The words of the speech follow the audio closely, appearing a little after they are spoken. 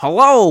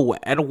Hello,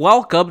 and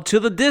welcome to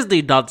the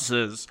Disney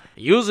Dunces.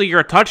 Using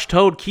your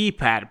touch-tone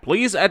keypad,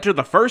 please enter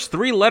the first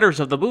three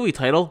letters of the movie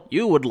title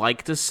you would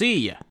like to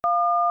see.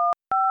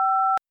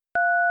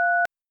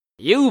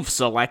 You've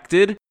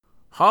selected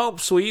Home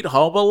Sweet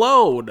Home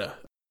Alone.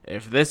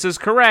 If this is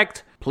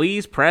correct,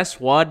 please press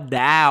 1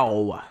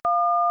 now.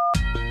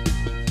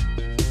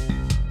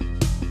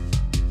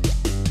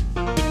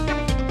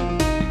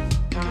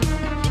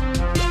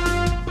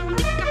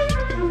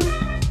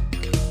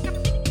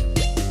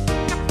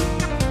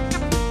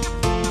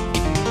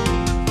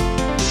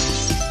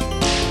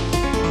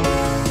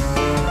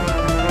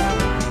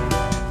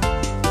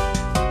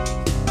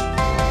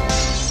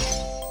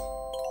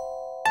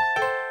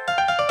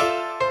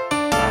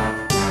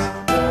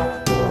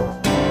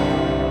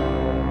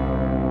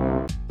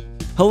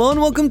 Hello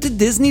and welcome to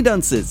Disney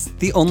Dunces,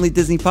 the only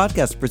Disney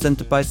podcast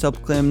presented by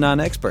self-proclaimed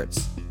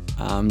non-experts.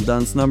 I'm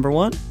Dunce number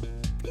 1.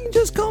 You can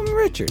just call me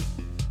Richard.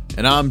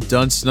 And I'm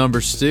Dunce number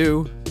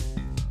Stu.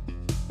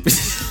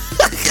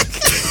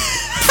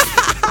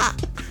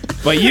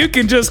 But you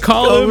can just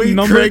call him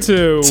number Craig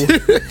 2.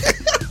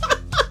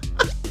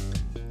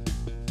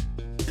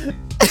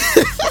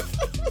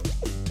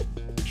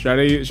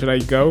 Should I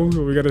go?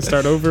 Are we gonna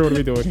start over? What are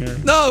we doing here?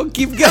 No,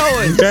 keep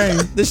going. Okay.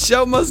 The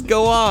show must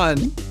go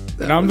on.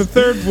 And I'm the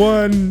third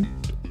one.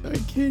 I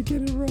can't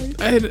get it right.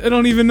 I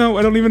don't even know.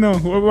 What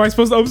am I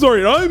supposed to? I'm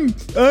sorry.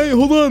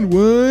 Hold on.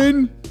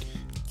 1,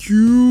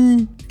 2.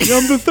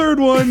 I'm the third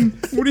one.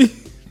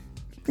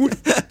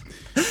 What? I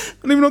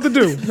don't even know what to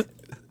do.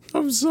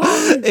 I'm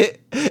sorry.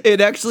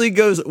 It actually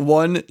goes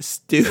 1,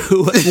 Stu,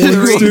 3.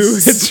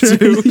 It's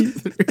true.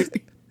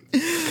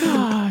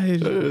 God.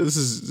 This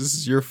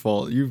is your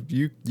fault.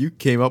 You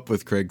came up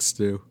with Craig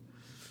Stu.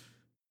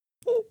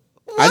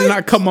 I did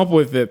not come up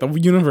with it. The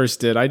universe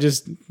did. I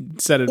just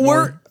said it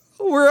more.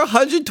 We're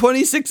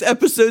 126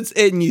 episodes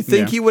in. You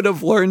think he would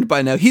have learned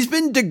by now? He's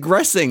been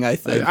digressing, I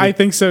think. I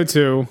think so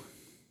too.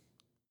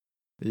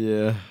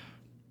 Yeah.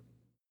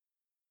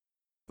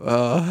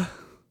 Do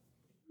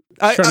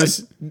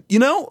you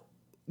know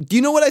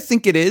what I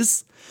think it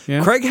is?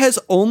 Yeah. Craig has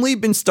only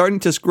been starting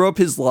to screw up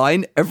his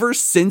line ever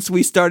since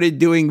we started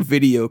doing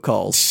video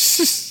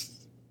calls.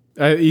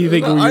 You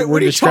think we're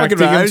distracting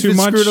him I've too been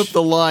much? screwed up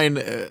the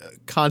line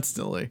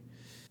constantly.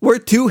 We're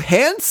too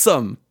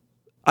handsome.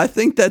 I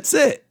think that's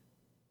it.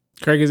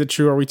 Craig, is it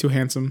true? Are we too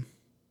handsome?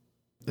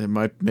 It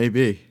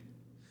maybe.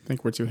 I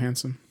think we're too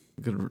handsome.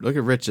 Look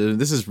at Rich.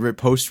 This is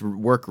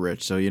post-work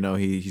Rich, so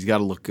he's got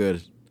to look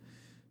good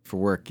for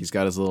work. He's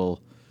got his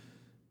little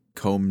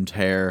combed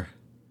hair.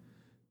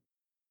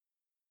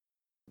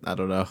 I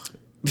don't know.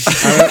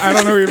 I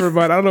don't know either,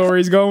 but I don't know where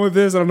he's going with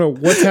this. I don't know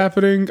what's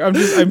happening.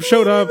 I'm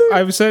showed up.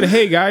 I've said,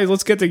 hey guys,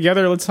 let's get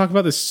together. Let's talk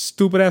about this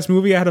stupid ass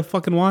movie I had to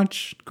fucking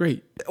watch.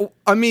 Great.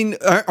 I mean,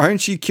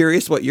 aren't you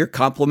curious what your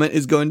compliment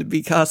is going to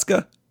be,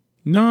 Casca?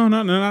 No,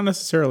 not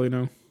necessarily.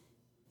 No.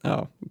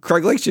 Oh,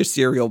 Craig likes your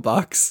cereal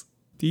box.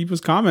 He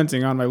was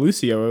commenting on my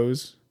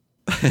Lucios.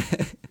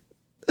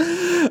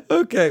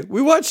 Okay,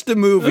 we watched a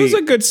movie. It was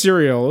a good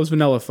cereal. It was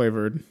vanilla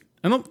flavored.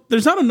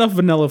 There's not enough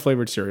vanilla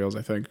flavored cereals,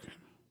 I think.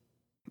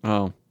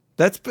 Oh,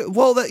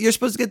 you're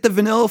supposed to get the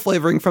vanilla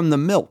flavoring from the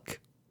milk.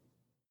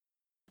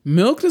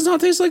 Milk does not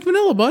taste like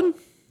vanilla, bud.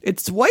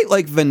 It's white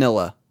like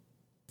vanilla.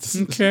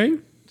 Okay.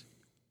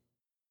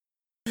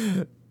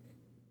 Craig,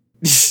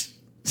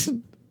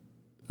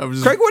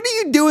 what are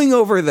you doing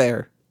over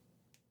there?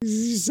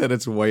 You said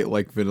it's white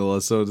like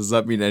vanilla, so does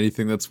that mean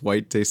anything that's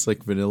white tastes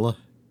like vanilla?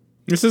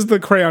 This is the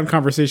crayon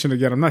conversation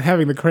again. I'm not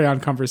having the crayon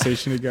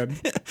conversation again.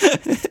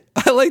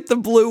 I like the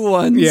blue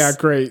ones. Yeah,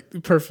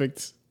 great.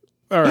 Perfect.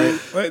 All right.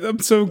 I'm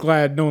so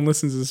glad no one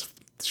listens to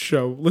this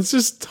show. Let's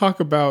just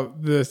talk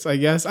about this, I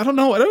guess. I don't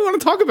know. I don't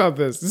want to talk about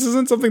this. This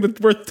isn't something that's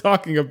worth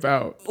talking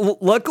about.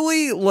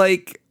 Luckily,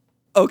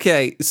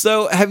 okay,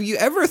 so have you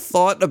ever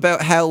thought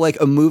about how,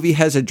 a movie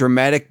has a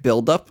dramatic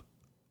buildup?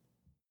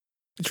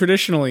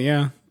 Traditionally,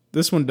 yeah.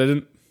 This one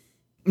didn't.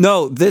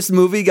 No, this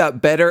movie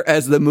got better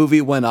as the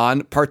movie went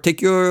on,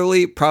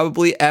 particularly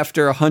probably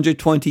after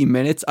 120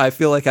 minutes. I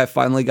feel like I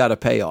finally got a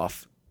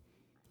payoff.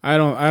 I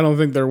don't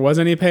think there was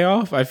any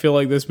payoff. I feel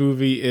like this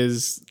movie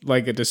is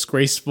like a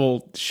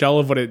disgraceful shell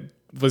of what it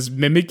was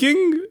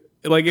mimicking.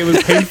 Like, it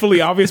was painfully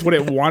obvious what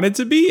it wanted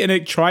to be, and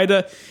it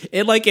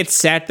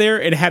sat there,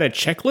 it had a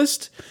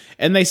checklist,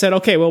 and they said,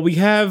 okay, well, we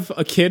have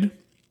a kid,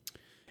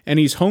 and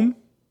he's home,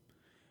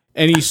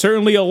 and he's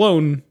certainly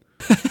alone,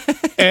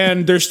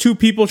 and there's 2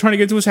 people trying to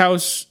get to his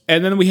house,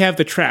 and then we have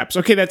the traps.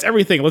 Okay, that's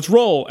everything. Let's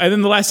roll. And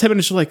then the last 10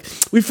 minutes are like,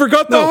 we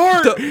forgot the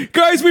heart.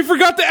 Guys, we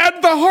forgot to add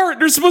the heart.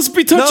 There's supposed to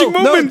be touching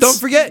moments. No, don't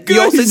forget. Guys.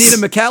 You also need a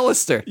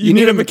McAllister. You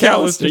need a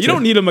McAllister. You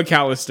don't need a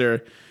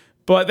McAllister.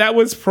 But that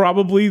was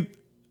probably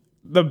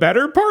the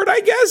better part, I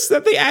guess,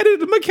 that they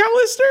added a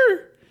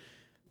McAllister.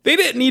 They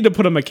didn't need to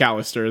put a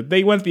McAllister.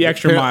 They went the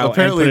extra mile.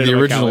 Apparently, and put the in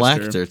a original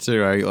McAllister. actor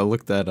too. I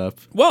looked that up.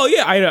 Well,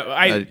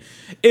 yeah,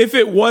 if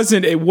it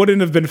wasn't, it wouldn't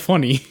have been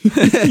funny.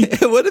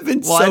 It would have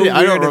been so weird.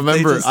 I don't remember.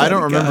 If they just I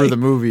don't had a remember guy. the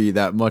movie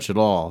that much at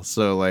all.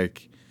 So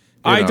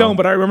I know. don't,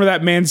 but I remember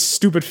that man's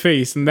stupid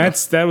face, and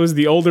that was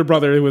the older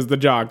brother who was the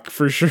jock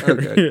for sure.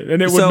 Okay.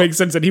 And it would So- make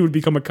sense that he would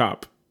become a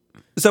cop.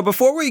 So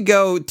before we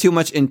go too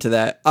much into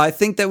that, I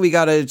think that we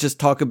got to just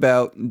talk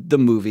about the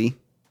movie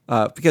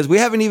because we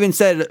haven't even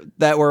said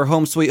that we're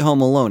Home Sweet Home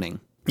Aloneing.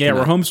 Yeah,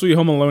 we're Home Sweet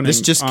Home Alone.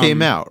 This just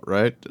came out,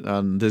 right?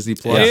 On Disney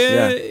Plus.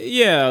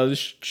 Yeah,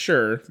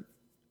 sure.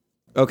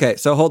 Okay,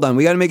 so hold on.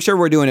 We got to make sure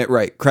we're doing it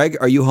right. Craig,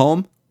 are you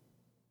home?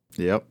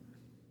 Yep.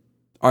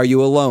 Are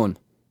you alone?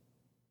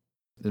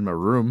 In my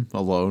room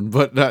alone,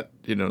 but not,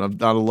 I'm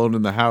not alone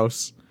in the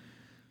house.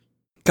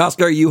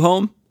 Koska, are you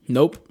home?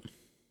 Nope.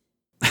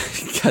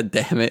 God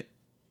damn it.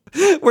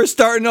 We're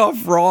starting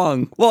off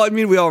wrong. Well, I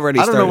mean, we already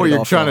I don't know what started you're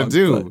off trying wrong, to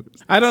do. but-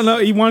 I don't know.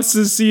 He wants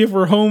to see if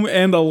we're home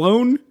and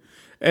alone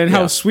and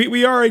how Yeah. sweet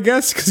we are, I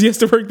guess, because he has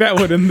to work that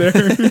one in there.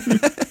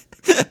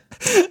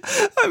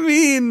 I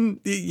mean,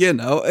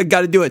 I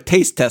got to do a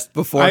taste test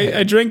before.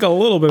 I drank a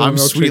little bit of I'm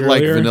milkshake sweet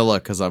like earlier, vanilla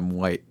because I'm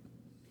white.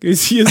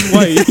 'cause he is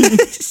white.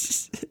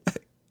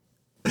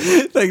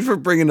 Thanks for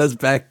bringing us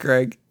back,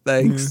 Craig.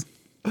 Thanks.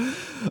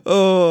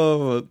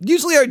 Oh,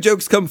 usually our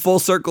jokes come full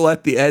circle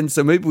at the end,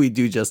 so maybe we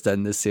do just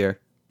end this here.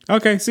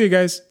 Okay, see you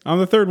guys on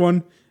the third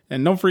one.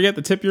 And don't forget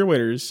to tip your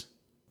waiters.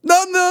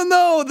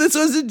 No, this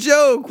was a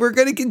joke. We're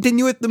going to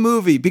continue with the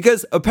movie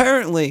because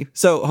apparently,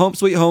 so Home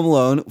Sweet Home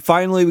Alone,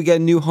 finally we get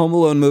a new Home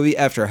Alone movie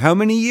after how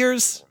many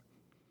years?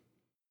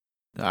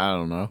 I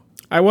don't know.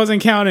 I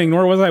wasn't counting,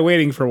 nor was I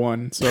waiting for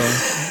one. So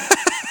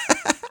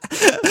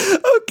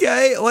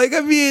Okay,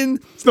 I mean,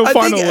 no I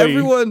think finally.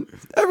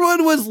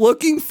 everyone was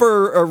looking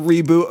for a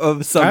reboot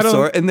of some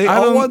sort, and they I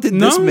all don't- wanted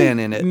no, this man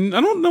in it. I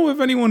don't know if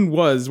anyone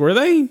was. Were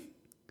they?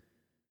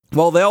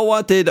 Well, they all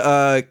wanted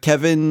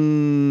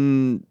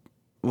Kevin.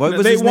 What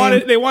was They his wanted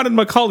name? they wanted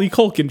Macaulay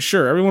Culkin.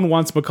 Sure, everyone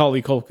wants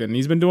Macaulay Culkin.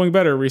 He's been doing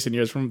better in recent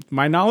years, from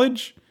my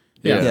knowledge.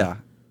 Yeah.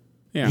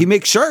 Yeah. He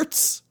makes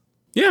shirts.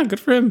 Yeah, good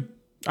for him.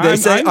 They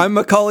say I'm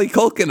Macaulay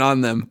Culkin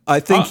on them. I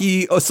think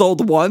he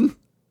sold one.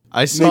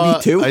 I saw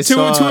Maybe two? I to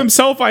saw,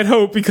 himself, I'd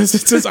hope, because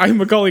it says I'm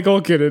Macaulay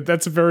Culkin. And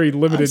that's a very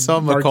limited. I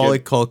saw market. Macaulay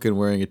Culkin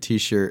wearing a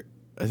T-shirt.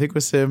 I think it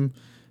was him,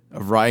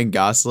 of Ryan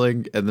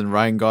Gosling, and then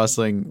Ryan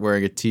Gosling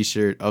wearing a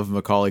T-shirt of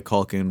Macaulay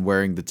Culkin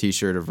wearing the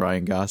T-shirt of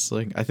Ryan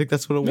Gosling. I think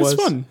that's what it That's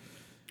was. fun.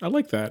 I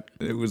like that.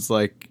 It was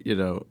like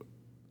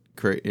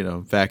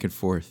back and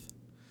forth.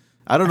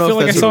 I don't know I feel if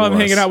like I that's saw what him it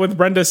was. hanging out with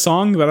Brenda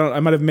Song, but I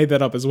might have made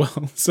that up as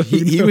well. So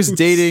He was knows?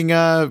 dating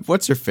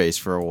what's her face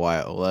for a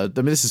while. I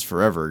mean, this is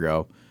forever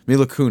ago.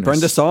 Mila Kunis.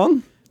 Brenda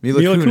Song? Mila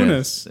Mila Kunis.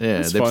 Kunis. Yeah,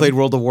 That's they fun. played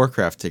World of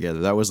Warcraft together.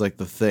 That was like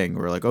the thing.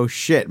 We're like, oh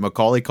shit,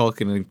 Macaulay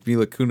Culkin and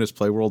Mila Kunis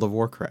play World of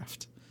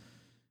Warcraft.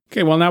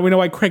 Okay, well now we know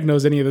why Craig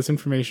knows any of this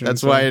information. That's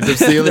so- why. That's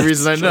the only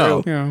reason I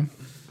know. Yeah.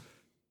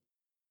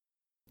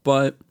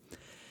 But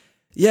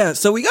yeah,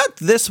 so we got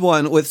this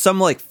one with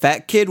some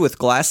fat kid with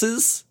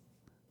glasses.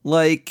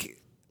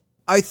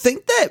 I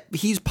think that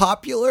he's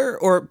popular,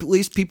 or at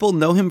least people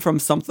know him from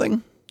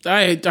something.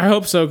 I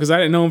hope so, because I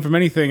didn't know him from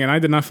anything, and I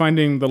did not find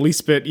him the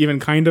least bit even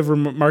kind of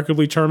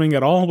remarkably charming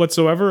at all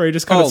whatsoever. I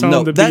just kind of saw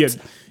him to be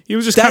he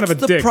was just kind of a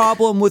That's the dick.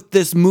 problem with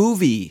this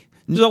movie.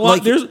 There's a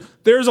lot.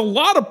 There's a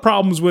lot of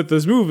problems with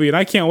this movie, and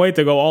I can't wait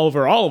to go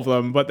over all of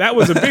them. But that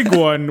was a big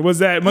one. Was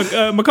that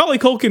Macaulay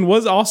Culkin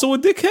was also a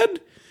dickhead,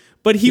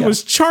 but he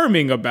was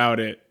charming about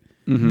it.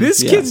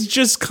 This kid's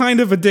just kind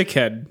of a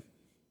dickhead.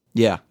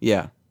 Yeah.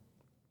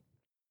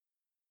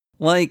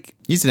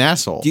 He's an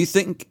asshole. Do you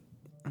think?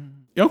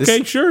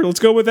 Okay, sure. Let's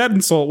go with that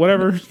insult.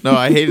 Whatever. No,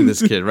 I hated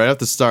this kid right off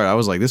the start. I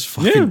was like, this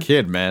fucking Yeah.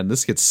 kid, man.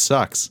 This kid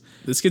sucks.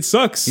 This kid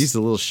sucks. He's the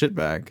little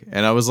shitbag.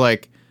 And I was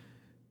like,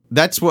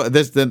 that's what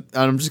this. Then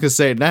I'm just gonna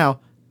say it now.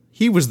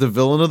 He was the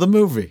villain of the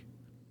movie.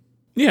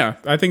 Yeah,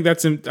 I think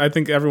I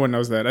think everyone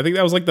knows that. I think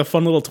that was the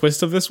fun little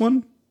twist of this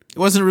one. It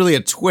wasn't really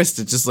a twist.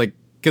 It's just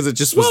because it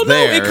just was Well,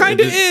 there. no, it kind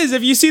of is.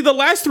 If you see the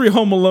last three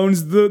Home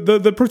Alones,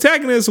 the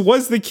protagonist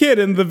was the kid,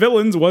 and the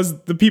villains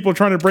was the people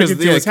trying to break 'Cause,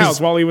 into yeah, his 'cause- house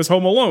while he was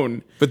home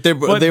alone. But they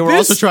But were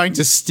also this- trying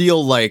to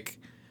steal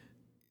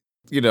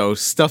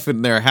stuff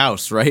in their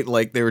house, right?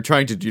 Like they were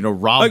trying to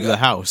rob the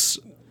house.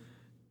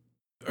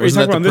 Are you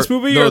talking about this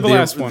movie or the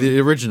last one? The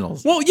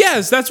originals. Well,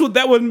 yes, that's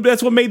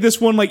what made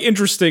this one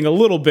interesting a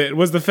little bit,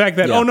 was the fact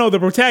that Yeah. oh no, the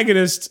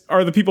protagonists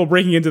are the people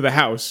breaking into the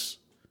house.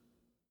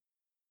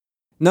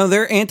 No,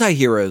 they're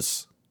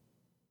anti-heroes.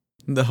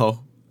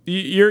 No.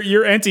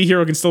 Your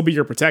anti-hero can still be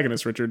your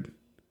protagonist, Richard.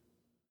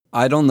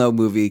 I don't know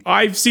movie.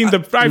 I've seen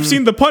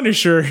the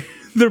Punisher.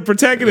 The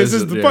protagonist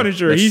is the Yeah,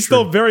 Punisher. that's He's true.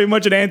 still very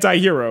much an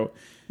anti-hero.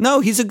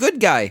 No, he's a good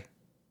guy.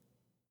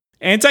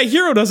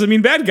 Anti-hero doesn't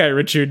mean bad guy,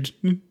 Richard.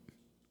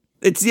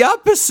 It's the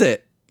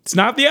opposite. It's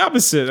not the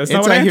opposite. That's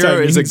not what Anti-hero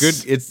anti is a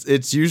means. good.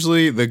 It's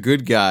usually the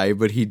good guy,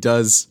 but he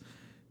does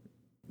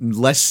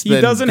less than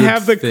He doesn't good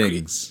have the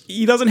things.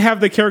 he doesn't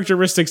have the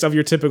characteristics of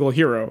your typical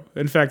hero.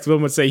 In fact,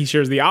 one would say he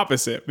shares the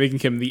opposite, making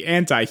him the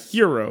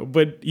anti-hero,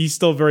 but he's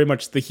still very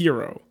much the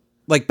hero.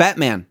 Like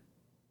Batman.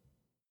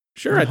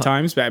 Sure, at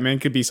times Batman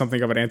could be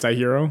something of an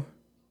anti-hero.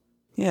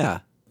 Yeah.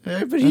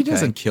 But he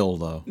doesn't kill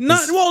though.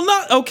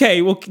 Not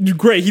okay. Well,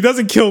 great. He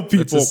doesn't kill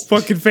people.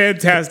 Fucking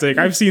fantastic.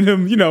 I've seen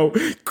him,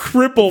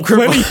 cripple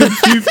plenty of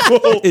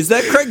people. Is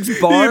that Craig's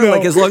bar?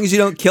 Like, as long as you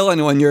don't kill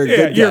anyone, you're a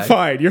good guy. You're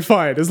fine. You're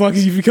fine as long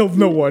as you've killed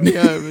no one.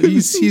 Yeah, but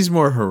he's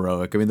more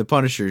heroic. I mean, the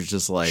Punisher is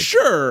just like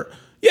sure.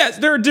 Yes,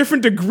 there are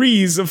different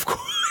degrees, of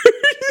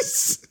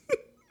course.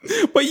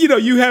 But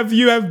you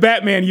have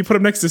Batman. You put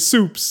him next to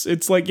Soups.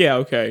 It's like, yeah,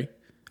 okay,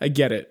 I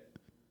get it.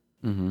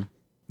 Mm-hmm.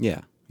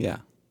 Yeah.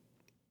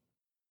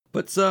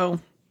 But so...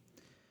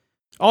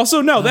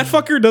 Also, no, that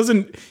fucker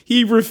doesn't...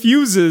 He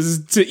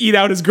refuses to eat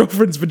out his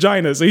girlfriend's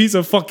vagina, so he's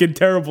a fucking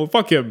terrible...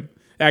 Fuck him,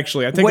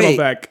 actually. I take it all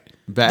back.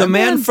 Batman? The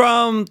man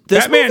from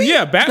this Batman, movie?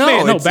 yeah,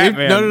 Batman. No,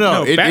 Batman.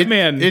 No.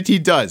 Batman. He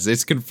does.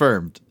 It's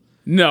confirmed.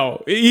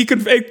 No, they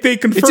confirmed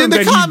it's in the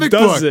that comic he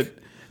does book. it.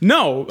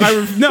 No,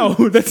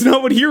 no, that's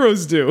not what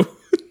heroes do.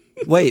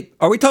 Wait,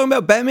 are we talking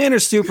about Batman or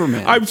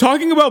Superman? I'm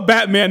talking about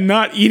Batman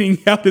not eating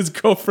out his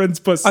girlfriend's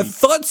pussy. I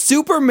thought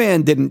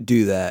Superman didn't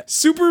do that.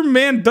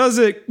 Superman does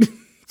it.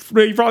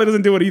 He probably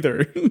doesn't do it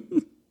either.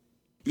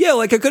 Yeah,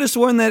 like I could have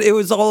sworn that it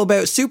was all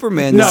about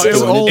Superman. No, it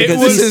was old.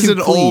 This is an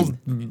old.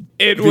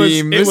 It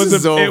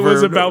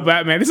was about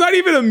Batman. It's not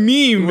even a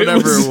meme.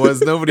 Whatever it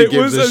was, nobody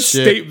gives a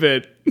shit. It was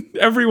a statement.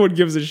 Everyone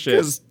gives a shit.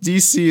 Because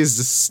DC is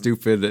just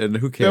stupid, and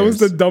who cares? That was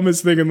the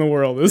dumbest thing in the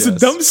world. It was a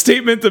dumb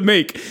statement to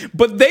make,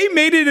 but they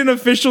made it an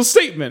official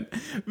statement.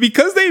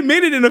 Because they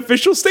made it an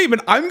official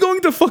statement, I'm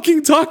going to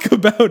fucking talk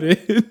about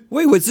it.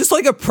 Wait, was this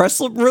like a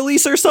press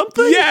release or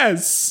something?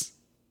 Yes.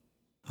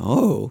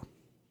 Oh.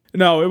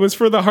 No, it was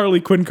for the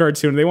Harley Quinn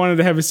cartoon. They wanted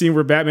to have a scene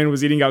where Batman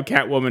was eating out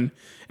Catwoman,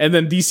 and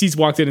then DC's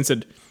walked in and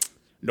said,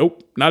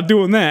 "Nope, not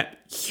doing that.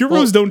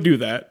 Heroes don't do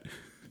that.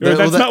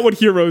 That's not what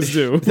heroes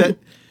do."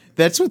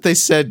 That's what they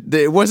said.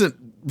 It wasn't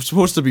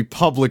supposed to be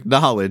public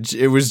knowledge.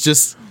 It was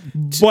just.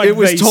 But it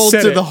was told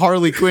to it. the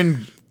Harley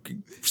Quinn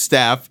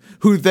staff,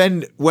 who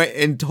then went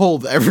and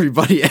told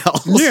everybody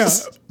else. Yeah,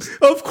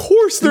 of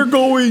course they're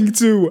going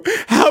to.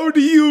 How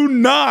do you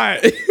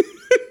not?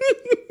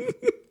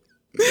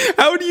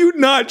 How do you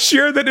not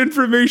share that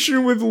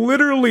information with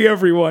literally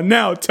everyone?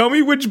 Now, tell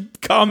me which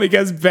comic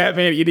has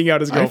Batman eating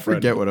out his girlfriend.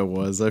 I forget what it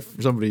was. I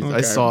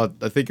saw it.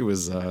 I think it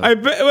was... I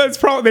bet it's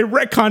probably... They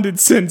retconned it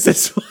since.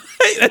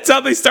 That's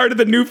how they started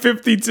the New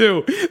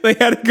 52. They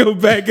had to go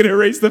back and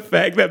erase the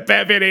fact that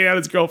Batman ate out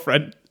his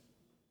girlfriend.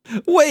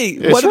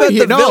 Wait, what about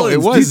the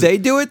villains? Did they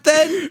do it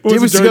then?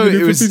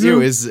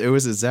 It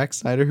was Zack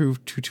Snyder who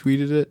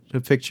tweeted it, a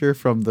picture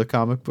from the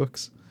comic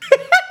books.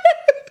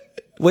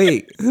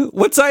 Wait,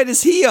 what side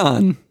is he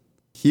on?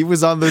 He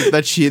was on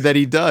that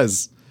he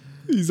does.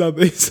 He's on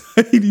this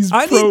side.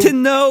 I need to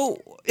know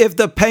if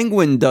the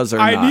Penguin does or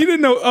not. I need to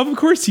know. Of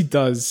course he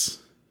does.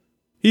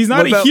 He's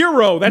not a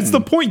hero. That's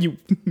the point, you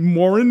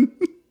moron.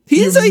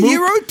 He's a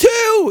hero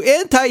too.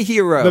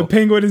 Anti-hero. The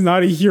Penguin is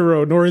not a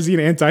hero, nor is he an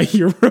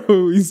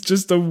anti-hero. He's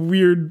just a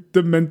weird,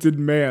 demented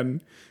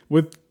man.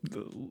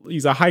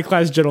 He's a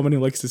high-class gentleman who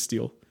likes to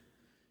steal.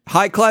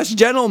 High-class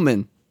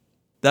gentleman.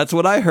 That's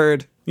what I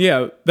heard.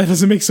 Yeah, that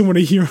doesn't make someone a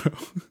hero.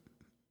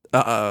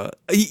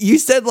 You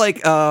said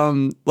like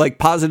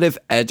positive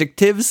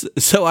adjectives,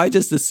 so I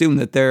just assumed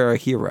that they're a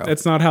hero.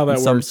 That's not how that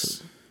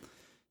works.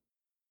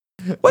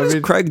 What is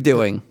Craig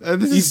doing?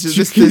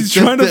 He's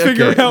trying to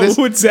figure out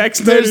what Zack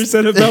Snyder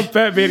said about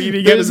Batman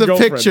eating out his girlfriend.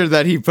 There's a picture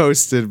that he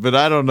posted, but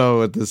I don't know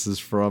what this is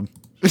from.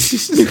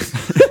 Please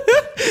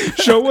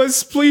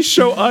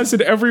show us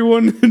and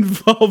everyone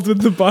involved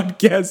with the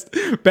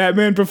podcast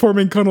Batman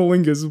performing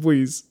cunnilingus,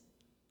 please.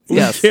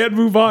 Yes. We can't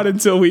move on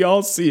until we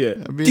all see it.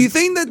 I mean, do you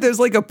think that there's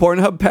like a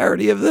Pornhub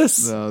parody of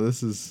this? No,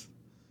 this is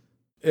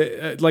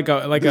like a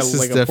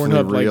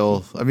Pornhub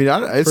real. I mean,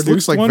 it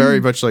looks like very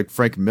much like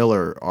Frank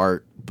Miller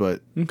art, but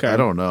I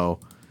don't know.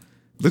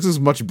 This is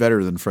much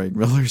better than Frank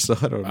Miller, so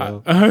I don't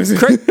know.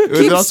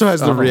 It also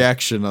has the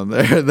reaction on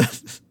there.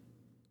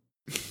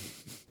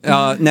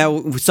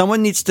 Now,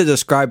 someone needs to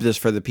describe this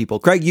for the people.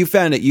 Craig, you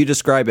found it. You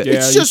describe it. Yeah,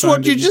 it's just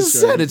what you just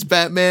said. It's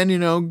Batman,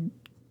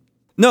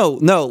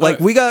 No, like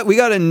we got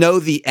to know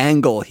the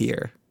angle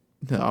here.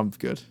 No, I'm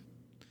good.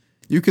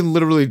 You can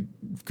literally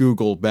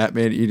Google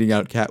Batman eating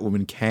out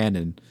Catwoman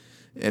canon,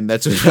 and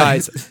that's what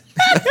guys.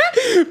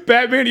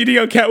 Batman eating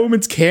out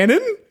Catwoman's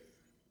canon.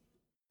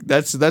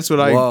 That's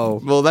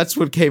what that's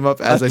what came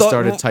up as I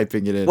started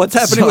typing it in. What's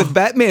happening with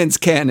Batman's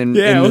canon?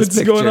 Yeah,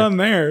 what's going on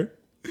there?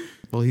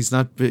 Well, he's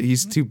not.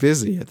 He's too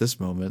busy at this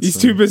moment. He's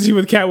too busy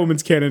with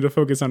Catwoman's canon to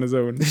focus on his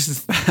own.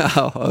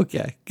 Oh,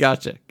 okay,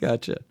 gotcha.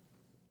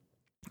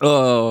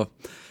 Oh,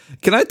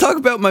 can I talk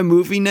about my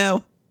movie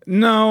now?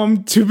 No,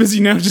 I'm too busy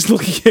now just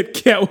looking at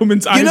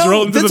Catwoman's eyes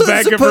roll into the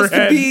back of her head. This was supposed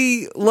to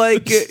be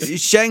like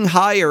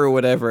Shanghai or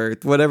whatever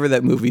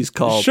that movie's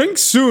called. Shang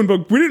Tsung,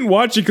 but we didn't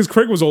watch it because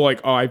Craig was all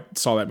like, "Oh, I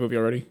saw that movie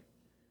already."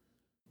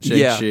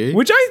 Shang-Chi?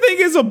 Which I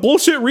think is a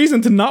bullshit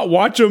reason to not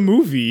watch a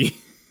movie.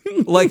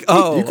 Like,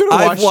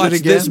 I've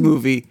watched this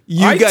movie.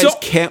 You guys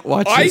can't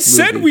watch this movie. I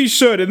said we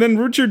should, and then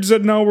Richard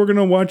said, "No, we're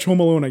gonna watch Home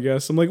Alone." I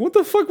guess I'm like, "What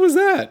the fuck was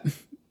that?"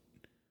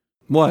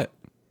 What?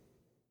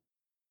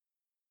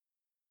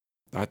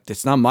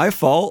 It's not my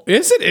fault.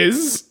 Yes, it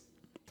is.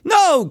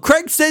 No,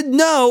 Craig said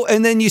no,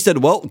 and then you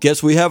said, well,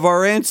 guess we have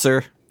our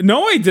answer.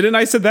 No, I didn't.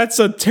 I said that's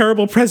a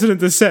terrible precedent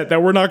to set,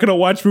 that we're not going to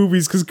watch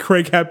movies because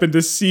Craig happened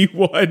to see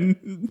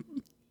one.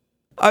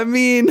 I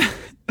mean,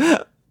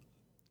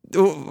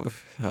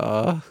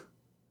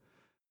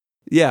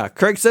 yeah,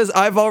 Craig says,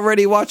 I've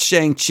already watched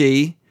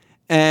Shang-Chi,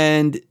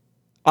 and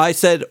I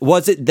said,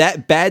 was it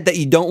that bad that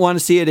you don't want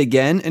to see it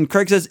again? And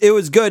Craig says, it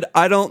was good.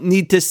 I don't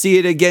need to see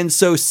it again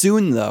so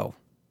soon, though.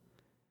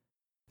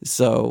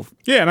 So.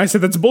 Yeah, and I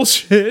said, that's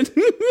bullshit.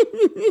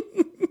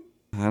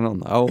 I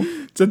don't know.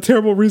 It's a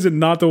terrible reason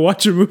not to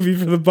watch a movie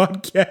for the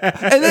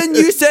podcast. And then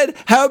you said,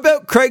 how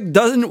about Craig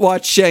doesn't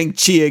watch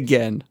Shang-Chi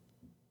again?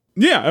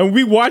 Yeah, and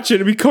we watch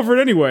it and we cover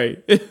it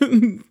anyway.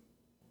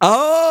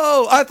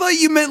 Oh, I thought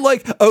you meant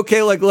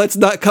okay, let's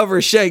not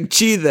cover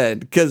Shang-Chi then,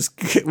 because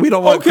we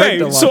don't want Craig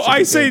to watch so it I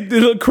again.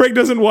 say Craig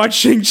doesn't watch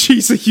Shang-Chi,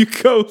 so you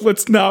go,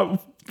 let's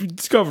not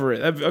cover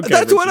it. Okay,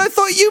 That's what I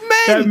thought you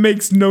meant. That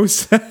makes no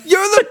sense.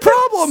 You're the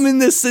problem in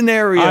this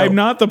scenario. I'm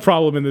not the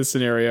problem in this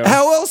scenario.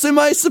 How else am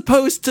I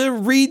supposed to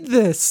read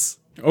this?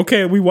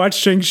 Okay, we watch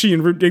Shang-Chi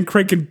and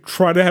Craig can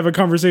try to have a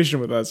conversation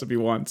with us if he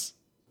wants.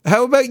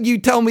 How about you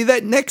tell me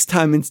that next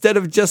time instead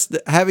of just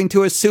having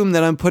to assume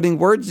that I'm putting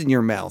words in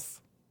your mouth?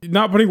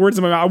 Not putting words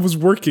in my mouth. I was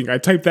working. I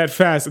typed that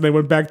fast and then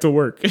went back to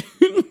work.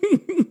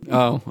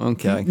 Oh,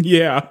 okay.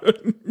 Yeah.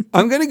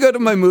 I'm going to go to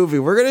my movie.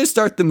 We're going to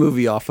start the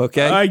movie off,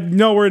 okay?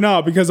 No, we're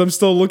not, because I'm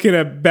still looking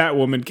at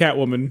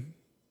Catwoman.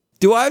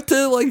 Do I have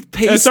to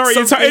paste sorry,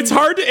 something?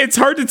 it's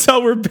hard to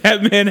tell where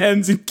Batman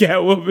ends and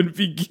Catwoman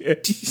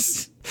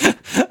begins.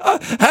 How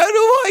do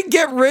I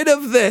get rid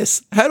of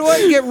this? How do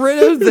I get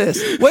rid of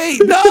this?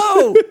 Wait, no!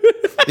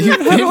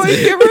 How do I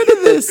get rid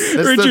of this?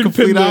 That's Richard the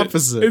complete Pindlet.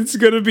 opposite. It's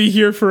gonna be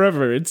here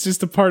forever. It's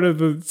just a part of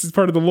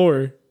the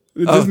lore.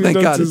 The Disney thank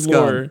God Dunces it's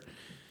lore. gone.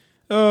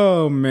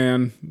 Oh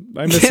man,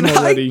 I miss him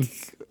already.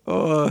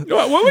 What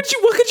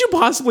could you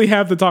possibly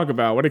have to talk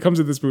about when it comes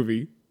to this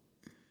movie?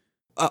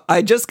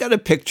 I just got a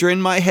picture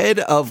in my head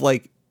of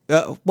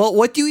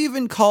what do you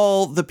even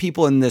call the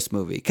people in this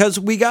movie? Because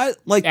we got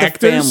the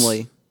Actors?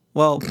 family.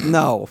 Well,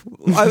 no,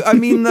 I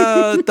mean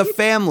the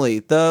family,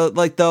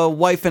 the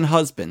wife and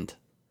husband.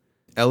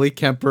 Ellie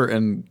Kemper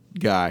and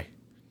Guy.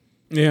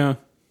 Yeah,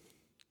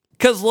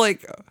 because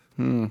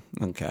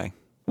okay.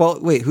 Well,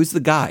 wait, who's the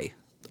guy?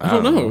 I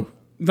don't know.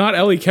 Not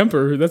Ellie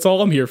Kemper. That's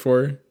all I'm here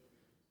for.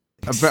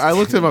 I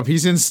looked him up.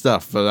 He's in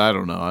stuff, but I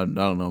don't know. I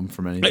don't know him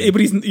from anything.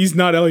 But he's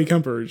not Ellie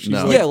Kemper. She's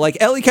No.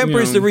 Ellie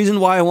Kemper is the reason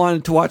why I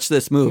wanted to watch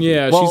this movie.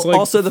 Yeah, well, she's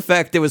also the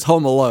fact it was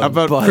Home Alone. How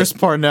about Chris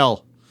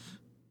Parnell?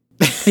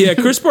 Yeah,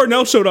 Chris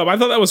Parnell showed up. I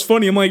thought that was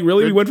funny. I'm like,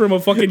 really? We went from a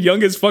fucking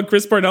young as fuck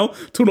Chris Parnell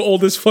to an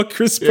old as fuck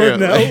Chris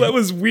Parnell? That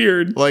was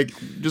weird.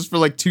 Just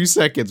for 2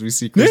 seconds, we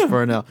see Chris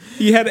Parnell.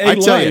 He had a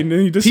line and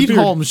he disappeared. Pete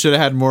Holmes should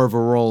have had more of a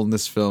role in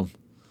this film.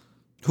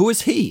 Who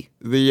is he?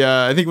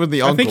 I think with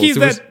the uncles. I think he's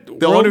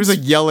the one who was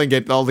yelling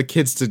at all the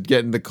kids to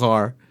get in the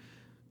car.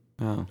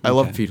 Oh, okay. I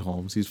love Pete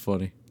Holmes. He's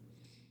funny.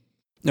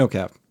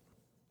 Okay.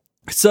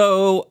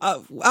 So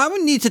I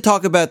would need to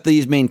talk about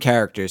these main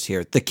characters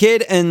here, the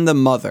kid and the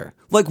mother.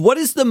 What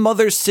is the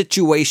mother's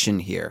situation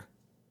here?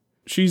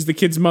 She's the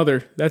kid's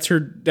mother. That's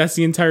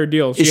the entire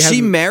deal. Is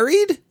she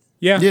married?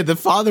 Yeah. Yeah, the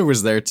father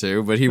was there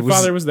too, but the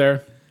father was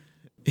there.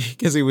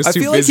 Because he was too busy.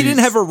 I feel like he didn't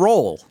have a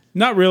role.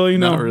 Not really,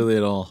 no. Not really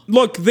at all.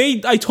 Look,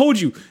 I told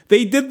you,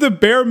 they did the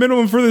bare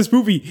minimum for this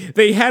movie.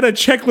 They had a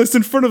checklist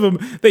in front of them.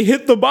 They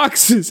hit the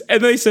boxes,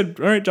 and they said,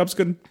 all right, job's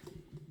good.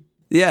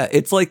 Yeah,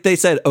 it's like they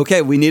said,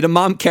 okay, we need a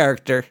mom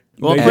character.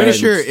 Well,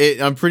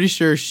 I'm pretty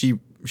sure she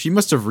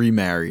must have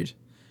remarried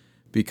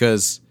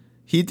because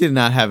he did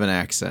not have an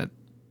accent,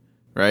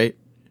 right?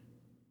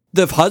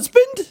 The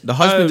husband? The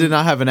husband did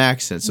not have an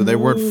accent, so they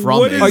weren't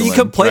from England. Are you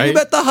complaining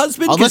right? about the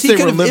husband? Unless he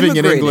they were living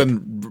immigrated. in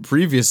England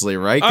previously,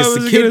 right? I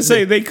was going to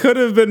say, they could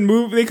have been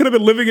They could have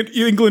been living in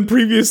England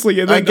previously,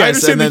 and then I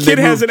understand the kid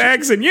has an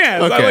accent.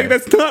 Yeah, okay.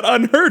 that's not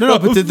unheard of. No,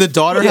 but did the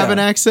daughter have an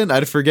accent?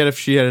 I'd forget if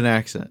she had an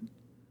accent.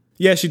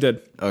 Yeah, she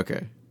did.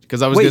 Okay.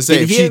 Because I was going to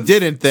say, if she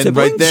didn't, then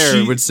siblings? right there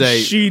it would say...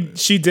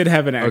 She did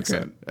have an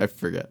accent. Okay, I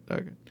forget.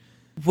 Okay.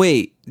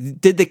 Wait,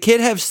 did the kid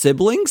have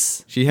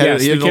siblings? She had,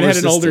 yes, the kid had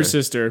an older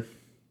sister.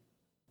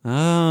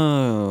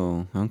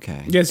 Oh,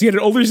 okay. Yes, he had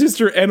an older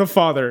sister and a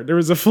father. There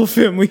was a full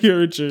family here,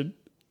 Richard.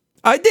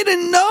 I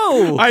didn't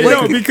know. I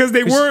know, because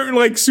they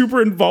weren't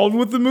super involved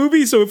with the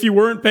movie, so if you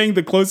weren't paying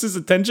the closest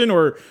attention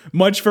or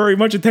very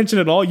much attention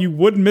at all, you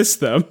would miss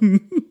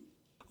them.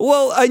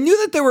 Well, I knew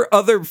that there were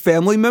other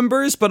family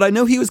members, but I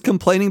know he was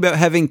complaining about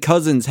having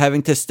cousins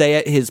having to stay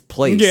at his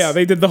place. Yeah,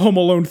 they did the Home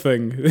Alone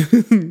thing.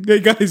 Hey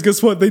guys,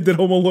 guess what? They did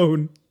Home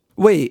Alone.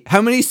 Wait,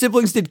 how many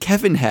siblings did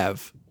Kevin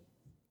have?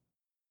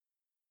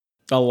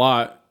 A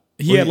lot.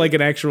 He had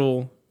an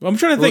actual... I'm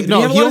trying to think.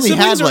 No, he only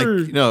had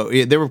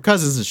they were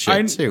cousins and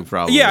shit too,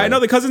 probably. Yeah, I know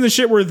the cousins and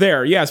shit were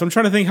there. Yeah, so I'm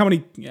trying to think how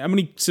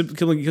many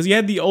siblings, because he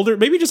had the older,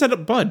 maybe he just had a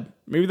Bud.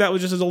 Maybe that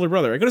was just his older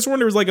brother. I could have sworn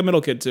there was a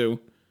middle kid too.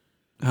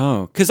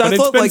 Oh, because I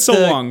thought it's been so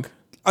long.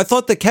 I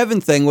thought the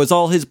Kevin thing was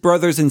all his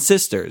brothers and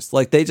sisters.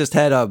 Like, they just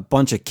had a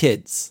bunch of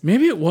kids.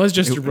 Maybe it was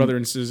just your brother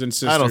and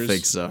sisters. I don't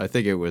think so. I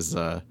think it was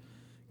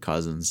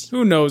cousins.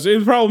 Who knows? The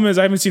problem is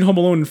I haven't seen Home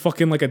Alone in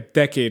fucking like a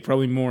decade,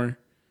 probably more.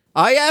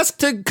 I asked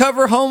to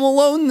cover Home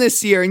Alone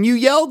this year, and you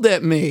yelled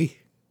at me.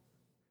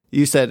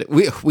 You said,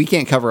 we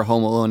can't cover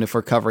Home Alone if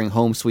we're covering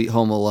Home Sweet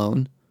Home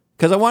Alone.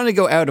 Because I wanted to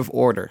go out of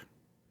order.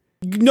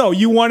 No,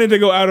 you wanted to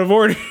go out of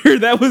order.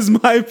 That was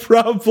my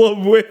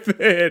problem with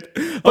it.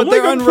 But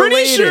they're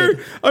unrelated.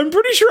 I'm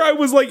pretty sure I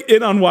was like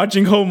in on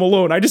watching Home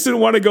Alone. I just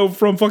didn't want to go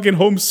from fucking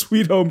Home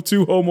Sweet Home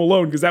to Home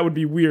Alone because that would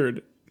be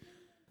weird.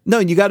 No,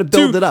 you got to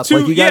build it up.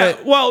 You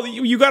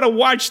got to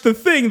watch the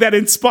thing that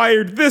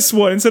inspired this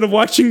one instead of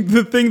watching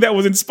the thing that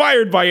was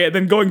inspired by it, and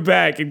then going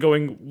back and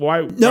going,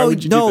 why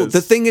would you do this?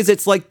 The thing is,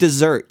 it's like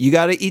dessert. You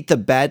got to eat the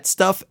bad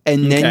stuff,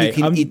 and then you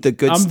can eat the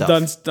good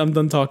stuff. I'm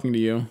done talking to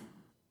you.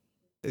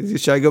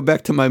 Should I go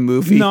back to my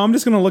movie? No, I'm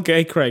just gonna look at.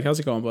 Hey, Craig, how's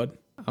it going, bud?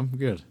 I'm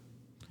good.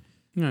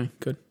 Yeah,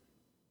 good.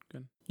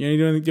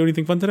 You do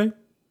anything fun today?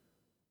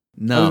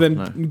 No. Other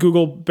than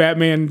Google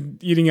Batman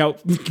eating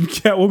out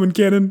Catwoman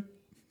canon.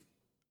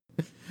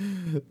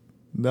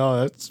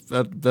 No, that's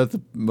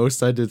the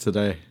most I did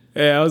today.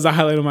 Yeah, that was the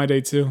highlight of my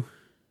day too.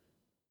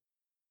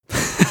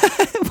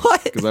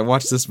 What? Because I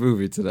watched this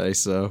movie today,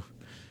 so.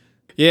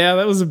 Yeah,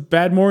 that was a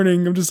bad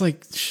morning. I'm just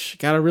like,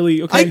 gotta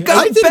really. Okay, I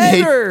got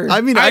better.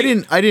 I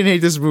didn't hate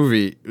this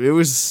movie. It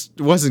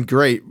wasn't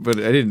great, but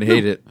I didn't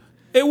hate it.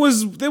 It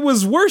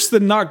was worse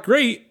than not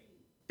great.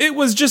 It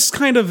was just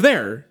kind of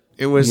there.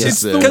 It was.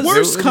 It's the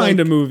worst kind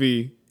of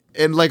movie.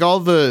 And like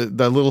all the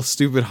little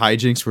stupid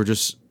hijinks were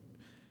just.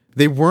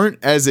 They weren't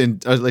at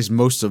least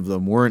most of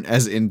them weren't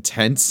as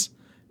intense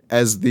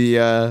as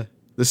the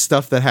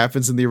stuff that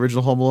happens in the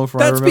original Home Alone.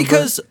 That's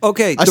because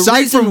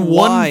aside from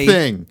one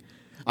thing,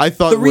 I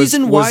thought the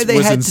reason why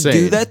they had insane. to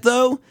do that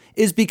though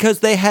is because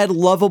they had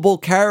lovable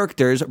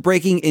characters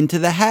breaking into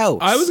the house.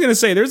 I was gonna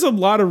say there's a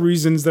lot of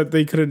reasons that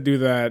they couldn't do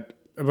that.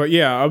 But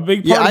yeah, a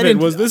big part of it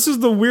was this is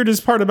the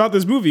weirdest part about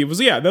this movie. It was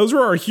those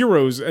were our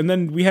heroes, and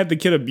then we had the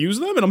kid abuse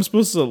them, and I'm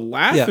supposed to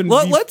laugh. Yeah. And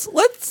let's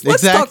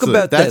talk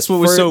about That's this. what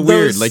was so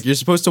weird. Like you're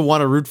supposed to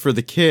want to root for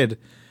the kid,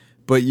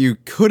 but you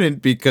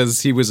couldn't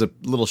because he was a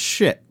little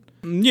shit.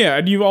 Yeah,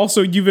 and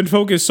you've been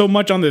focused so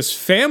much on this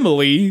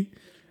family,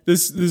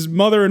 this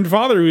mother and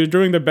father who are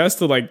doing their best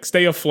to like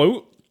stay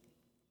afloat.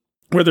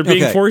 Where they're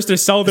being forced to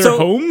sell their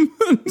home?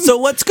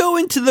 So let's go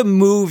into the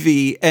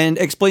movie and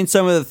explain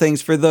some of the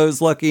things for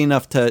those lucky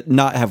enough to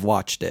not have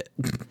watched it.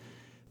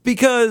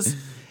 Because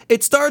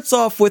it starts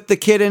off with the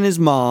kid and his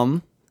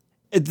mom.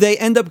 They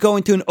end up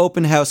going to an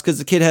open house because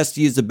the kid has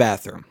to use the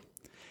bathroom.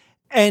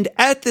 And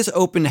at this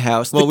open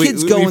house, the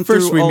kid's going through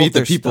all First we meet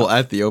the their people stuff.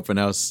 at the open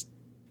house.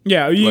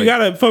 Yeah, you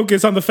gotta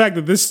focus on the fact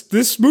that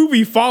this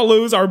movie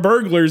follows our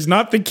burglars,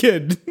 not the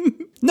kid.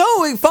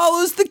 No, it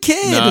follows the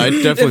kid. No,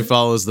 it definitely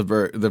follows the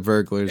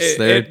burglars.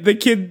 The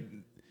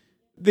kid,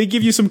 they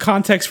give you some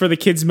context for the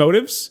kid's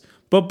motives,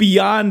 but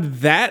beyond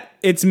that,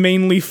 it's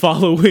mainly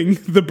following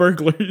the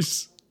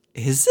burglars.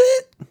 Is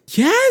it?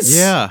 Yes.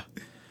 Yeah.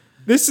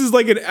 This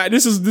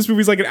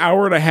movie's like an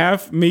hour and a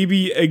half.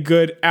 Maybe a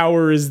good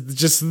hour is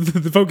just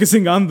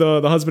focusing on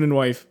the husband and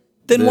wife.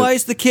 Then why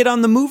is the kid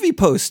on the movie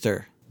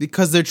poster?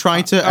 Because they're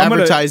trying to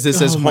advertise this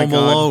as Home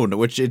Alone,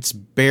 which it's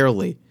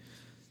barely.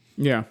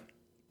 Yeah.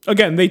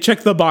 Again, they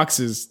check the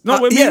boxes. No, I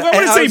wouldn't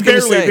say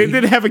barely. They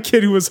did have a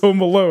kid who was home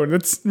alone.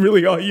 That's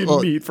really all you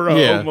need for a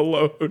Home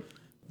Alone.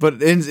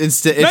 But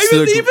instead,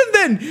 even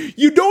then,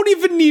 you don't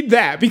even need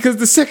that because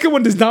the second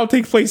one does not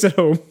take place at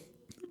home.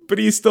 But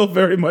he's still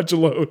very much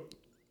alone.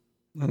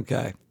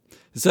 Okay.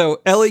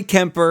 So Ellie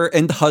Kemper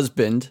and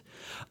husband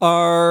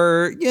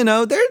are,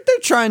 they're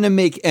trying to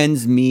make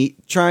ends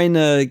meet, trying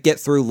to get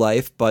through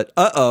life, but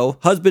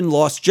husband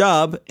lost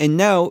job and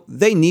now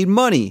they need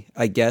money,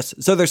 I guess.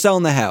 So they're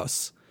selling the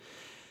house.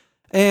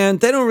 And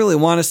they don't really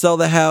want to sell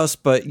the house,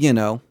 but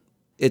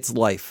it's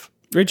life.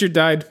 Richard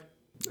died.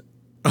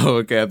 Oh,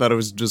 okay. I thought it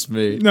was just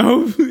me.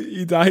 No,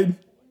 he died.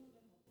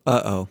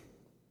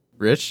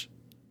 Rich?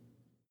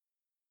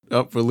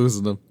 Oh, we're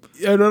losing him.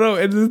 I don't know.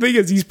 And the thing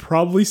is, he's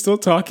probably still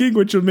talking,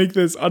 which will make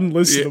this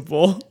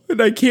unlistenable. Yeah.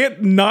 And I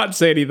can't not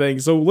say anything.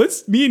 So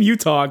me and you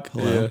talk.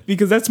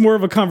 Because that's more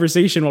of a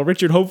conversation while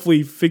Richard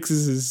hopefully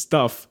fixes his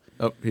stuff.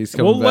 Oh, he's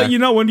coming back. We'll let you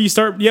know when you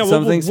start. Yeah,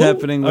 something's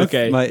happening with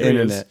my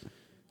internet.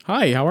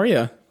 Hi, how are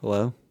you?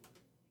 Hello?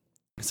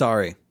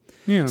 Sorry.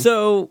 Yeah.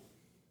 So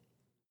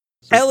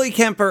Ellie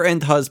Kemper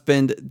and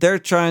husband, they're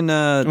trying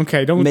to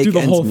don't do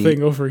the whole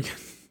thing over again.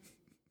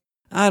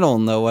 I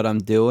don't know what I'm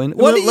doing.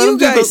 What do you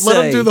guys say?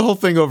 Let him do the whole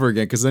thing over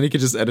again, because then he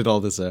could just edit all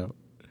this out.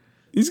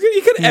 He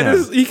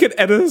could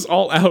edit us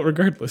all out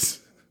regardless.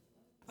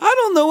 I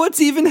don't know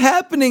what's even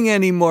happening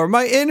anymore.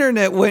 My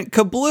internet went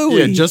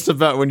kablooey. Yeah, just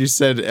about when you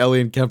said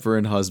Ellie and Kemper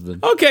and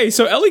husband. Okay,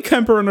 so Ellie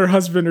Kemper and her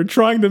husband are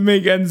trying to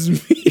make ends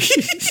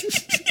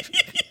meet.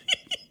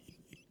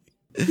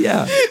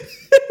 Yeah.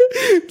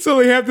 So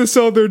they have to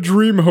sell their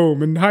dream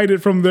home and hide it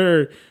from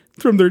their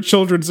from their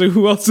children. So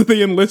who else do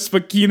they enlist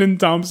but Kenan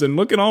Thompson?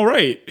 Looking all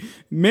right.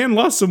 Man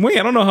lost some weight.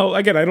 I don't know how.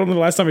 Again, I don't know the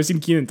last time I've seen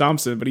Kenan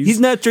Thompson, but he's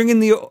not drinking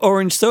the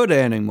orange soda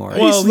anymore.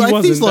 Well, he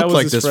wasn't. He's looked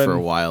like this for a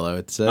while, I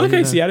would say.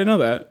 Okay, see, I didn't know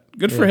that.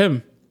 Good for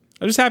him.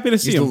 I'm just happy to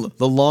see him.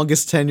 The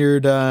longest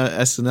tenured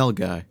SNL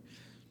guy.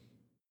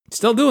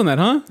 Still doing that,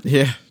 huh?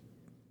 Yeah.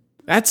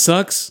 That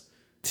sucks.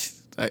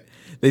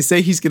 They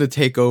say he's going to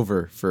take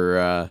over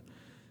for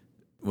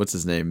what's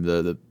his name?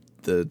 The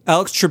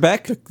Alex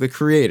Trebek, the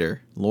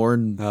creator,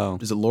 Lorne. Oh,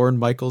 is it Lorne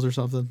Michaels or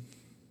something?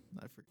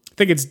 I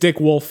think it's Dick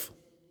Wolf.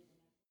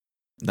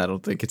 I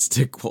don't think it's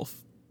Dick Wolf.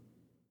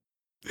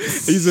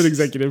 He's an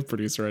executive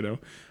producer, I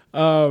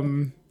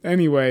know.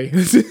 Anyway,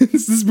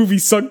 this movie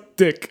sucked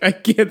dick. I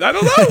don't know.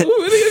 I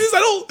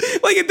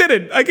don't like it.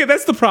 Didn't.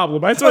 That's the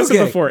problem. That's what I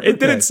said before. It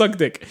didn't suck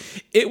dick.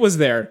 It was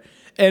there.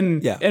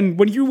 And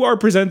when you are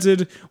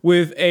presented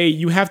with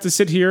you have to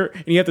sit here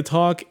and you have to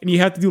talk and you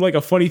have to do like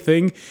a funny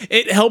thing,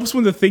 it helps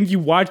when the thing you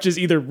watch is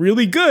either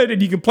really good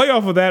and you can play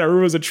off of that, or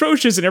it was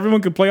atrocious and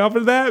everyone can play off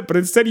of that. But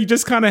instead you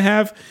just kind of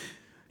have,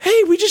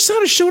 hey, we just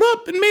kind of showed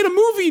up and made a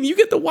movie and you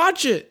get to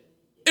watch it.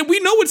 And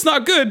we know it's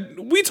not good.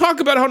 We talk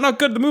about how not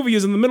good the movie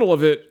is in the middle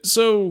of it.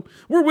 So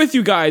we're with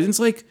you guys. And it's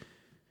like,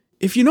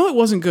 if you know it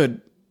wasn't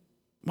good,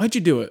 why'd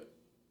you do it?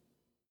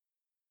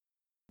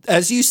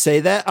 As you say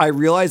that, I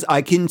realize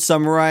I can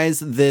summarize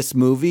this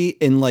movie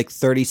in like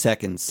 30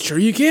 seconds. Sure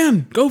you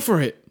can. Go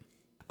for it.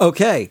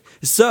 Okay.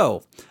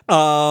 So,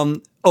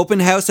 open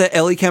house at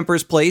Ellie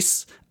Kemper's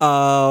place.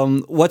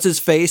 What's his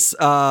face?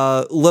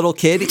 Little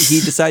kid. He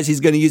decides he's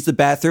going to use the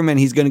bathroom and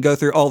he's going to go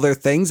through all their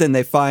things, and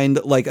they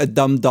find like a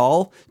dumb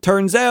doll.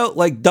 Turns out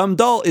like dumb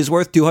doll is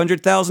worth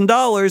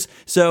 $200,000.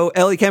 So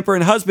Ellie Kemper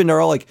and husband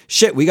are all like,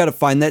 shit, we got to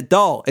find that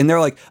doll. And they're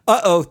like,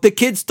 uh-oh, the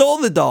kid stole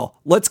the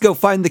doll. Let's go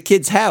find the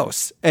kid's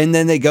house. And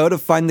then they go to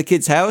find the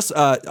kid's house.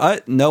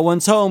 No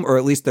one's home, or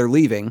at least they're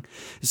leaving.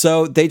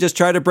 So they just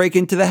try to break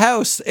into the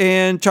house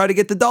and try to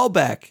get the doll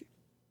back.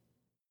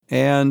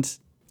 And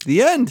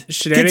the end.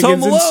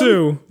 Shenanigans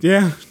ensue.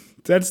 Yeah,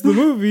 that's the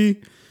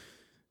movie.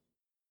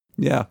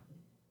 Yeah.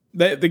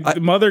 The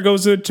mother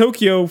goes to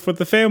Tokyo with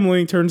the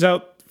family. Find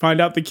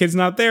out the kid's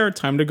not there.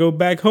 Time to go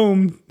back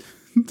home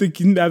to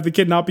have the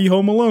kid not be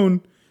home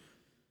alone.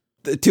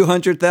 The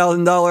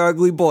 $200,000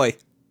 ugly boy.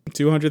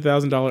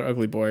 $200,000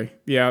 ugly boy.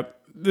 Yeah.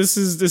 This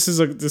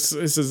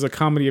is a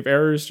comedy of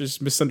errors,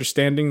 just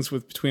misunderstandings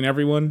between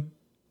everyone.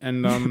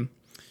 And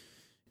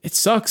it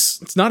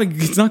sucks. It's not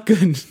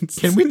good.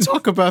 Can we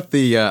talk about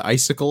the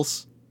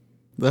icicles?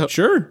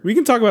 Sure, we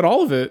can talk about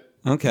all of it.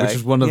 Okay, which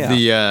is one of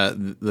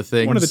the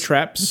things. One of the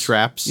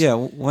traps. Yeah,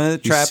 one of the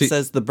traps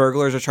says the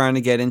burglars are trying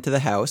to get into the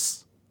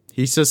house.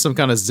 He says some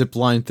kind of zip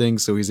line thing,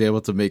 so he's able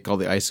to make all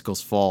the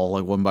icicles fall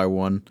like one by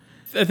one.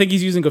 I think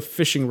he's using a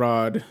fishing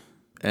rod.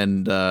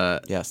 And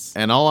yes,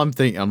 and all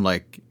I'm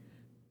like,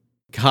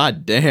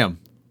 God damn.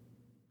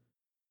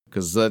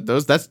 Because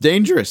that's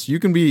dangerous. You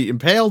can be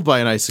impaled by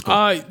an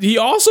icicle. He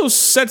also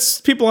sets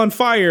people on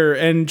fire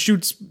and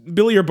shoots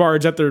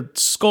billiards at their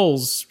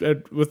skulls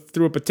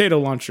through a potato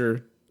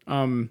launcher.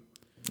 Oh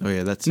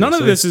yeah, that's none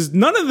of this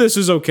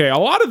is okay. A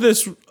lot of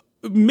this,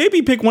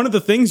 maybe pick one of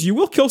the things, you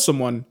will kill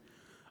someone.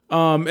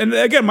 And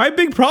again, my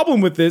big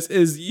problem with this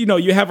is,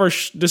 you have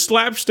the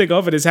slapstick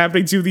of it is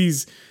happening to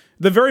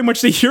the very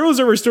much the heroes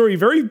of our story,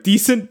 very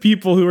decent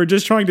people who are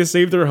just trying to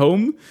save their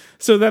home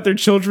so that their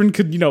children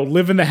could,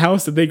 live in the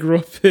house that they grew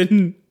up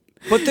in.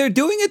 But they're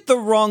doing it the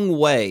wrong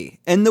way.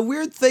 And the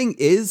weird thing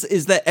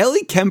is that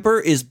Ellie Kemper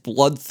is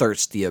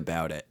bloodthirsty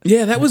about it.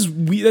 Yeah, that was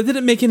weird. That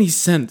didn't make any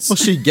sense. Well,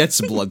 she gets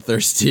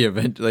bloodthirsty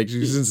eventually. Like, she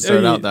doesn't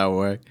start out that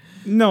way.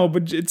 No,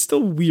 but it's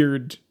still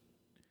weird.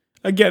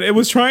 Again,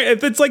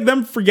 it's like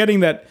them forgetting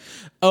that,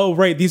 oh,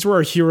 right, these were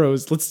our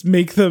heroes. Let's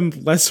make them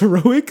less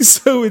heroic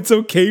so it's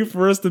okay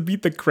for us to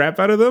beat the crap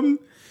out of them.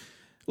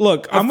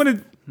 Look, I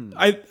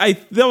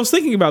was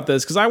thinking about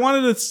this because I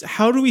wanted to,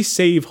 how do we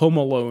save Home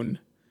Alone?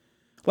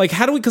 Like,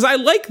 because I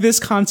like this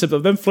concept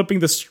of them flipping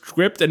the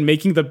script and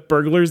making the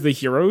burglars the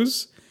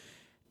heroes.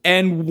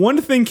 And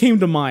one thing came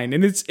to mind,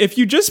 and it's, if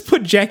you just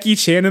put Jackie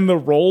Chan in the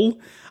role,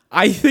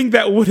 I think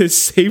that would have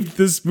saved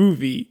this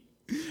movie.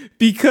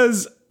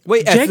 Because...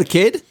 Wait, as the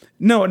kid?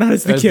 No, not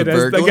as the kid.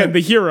 As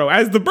the hero.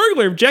 As the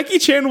burglar. If Jackie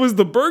Chan was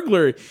the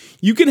burglar,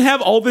 you can have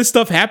all this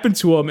stuff happen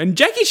to him. And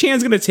Jackie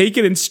Chan's going to take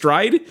it in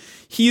stride.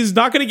 He is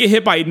not going to get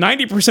hit by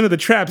 90% of the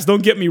traps,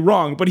 don't get me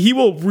wrong. But he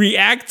will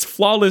react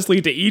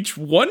flawlessly to each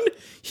one.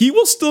 He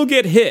will still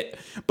get hit.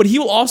 But he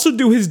will also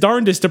do his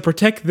darndest to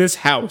protect this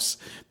house.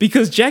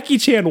 Because Jackie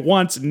Chan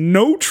wants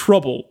no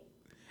trouble.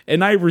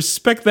 And I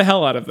respect the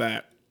hell out of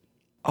that.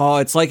 Oh,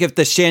 it's like if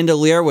the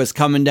chandelier was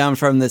coming down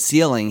from the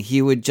ceiling,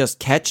 he would just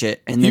catch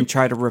it and then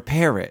try to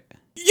repair it.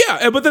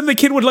 Yeah, but then the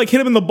kid would hit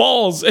him in the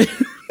balls, so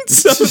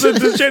that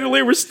the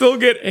chandelier would still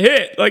get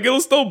hit. Like, it'll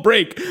still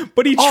break.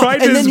 But he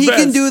tried his best. And then he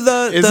can do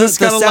the Is this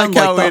kind of like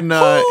how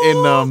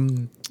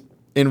in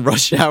in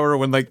Rush Hour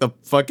when the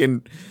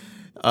fucking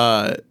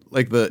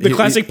the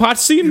classic pot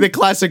scene. The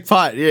classic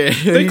pot, yeah.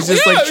 He's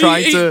just like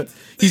trying to.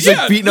 He's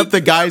like beating up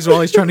the guys while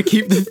he's trying to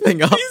keep the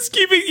thing up.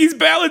 He's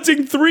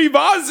balancing 3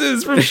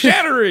 vases from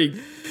shattering,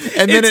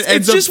 and then it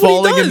ends up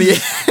falling in the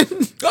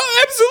end.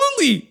 Oh,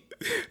 absolutely.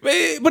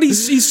 But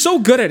he's so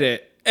good at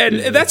it, and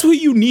that's what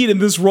you need in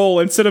this role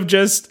instead of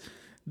just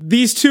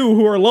these two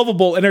who are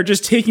lovable and are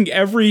just taking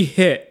every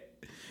hit.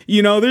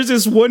 You know, there's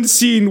this one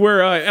scene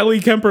where Ellie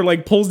Kemper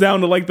like pulls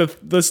down to like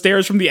the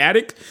stairs from the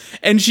attic,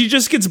 and she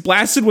just gets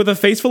blasted with a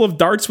face full of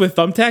darts with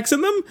thumbtacks in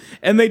them,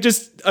 and they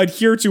just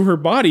adhere to her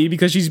body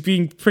because she's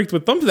being pricked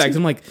with thumbtacks.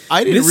 I'm like,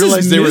 I didn't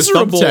realize they were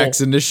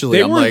thumbtacks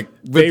initially. I'm like,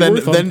 but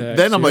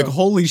then I'm like,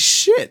 holy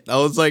shit! I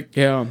was like,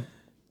 yeah,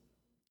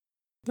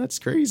 that's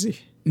crazy.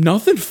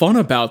 Nothing fun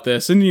about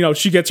this, and you know,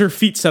 she gets her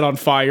feet set on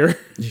fire.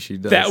 She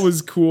does. That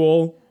was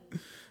cool.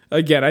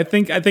 Again, I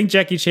think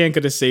Jackie Chan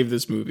could have saved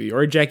this movie,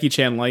 or Jackie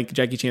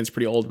Chan's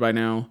pretty old by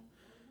now.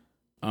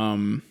 I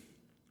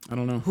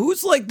don't know.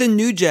 Who's like the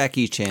new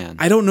Jackie Chan?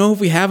 I don't know if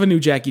we have a new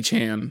Jackie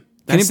Chan.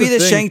 Can it be the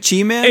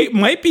Shang-Chi man? It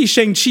might be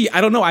Shang-Chi.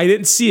 I don't know. I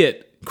didn't see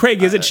it.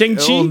 Craig, is it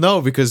Shang-Chi? Well,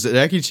 no, because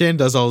Jackie Chan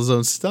does all his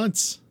own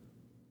stunts.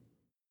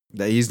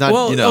 That he's not,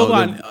 well, hold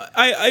on.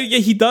 Yeah,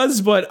 he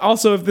does, but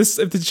also if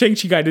the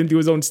Shang-Chi guy didn't do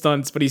his own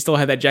stunts, but he still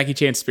had that Jackie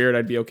Chan spirit,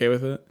 I'd be okay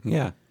with it.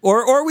 Yeah.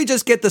 Or we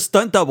just get the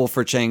stunt double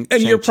for Shang-Chi.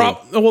 And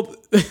well,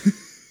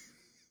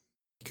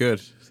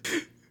 good.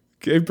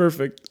 Okay,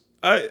 perfect.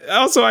 I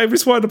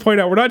just wanted to point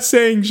out, we're not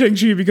saying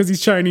Shang-Chi because he's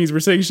Chinese. We're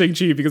saying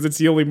Shang-Chi because it's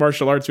the only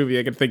martial arts movie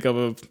I can think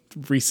of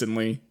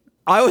recently.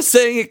 I was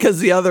saying it because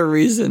the other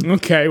reason.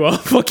 Okay, well,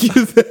 fuck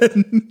you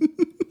then.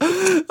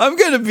 I'm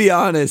going to be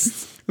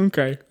honest.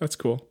 Okay, that's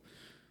cool.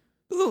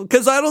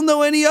 Because I don't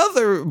know any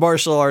other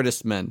martial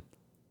artist men.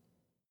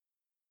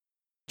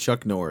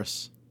 Chuck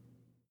Norris.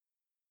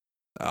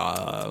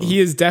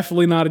 He is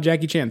definitely not a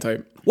Jackie Chan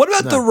type. What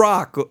about The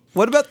Rock?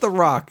 What about The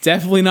Rock?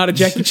 Definitely not a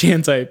Jackie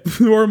Chan type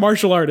or a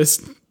martial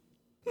artist.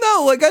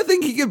 No, like I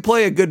think he could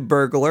play a good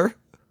burglar.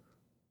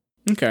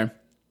 Okay.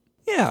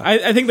 Yeah.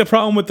 I think the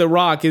problem with The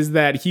Rock is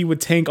that he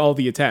would tank all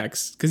the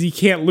attacks because he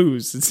can't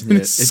lose. It's in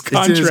his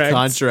contract. It's in his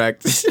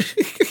contract.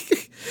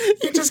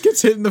 He just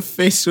gets hit in the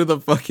face with a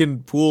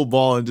fucking pool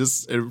ball and it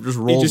just rolls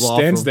off. He just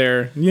stands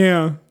there.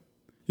 Yeah.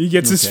 He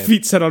gets his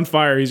feet set on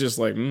fire. He's just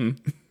like,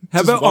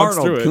 How about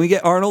Arnold? Can we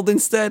get Arnold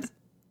instead?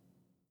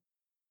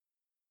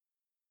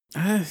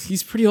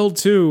 He's pretty old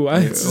too.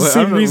 It's the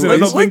same reason. I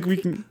don't think we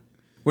can.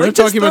 We're not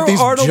talking about these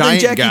Arnold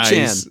giant guys.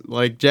 Chan.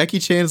 Like Jackie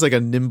Chan's like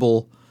a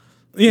nimble.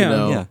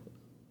 Yeah.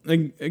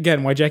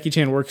 Again, why Jackie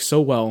Chan works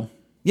so well.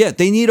 Yeah,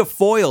 they need a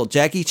foil.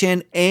 Jackie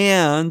Chan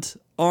and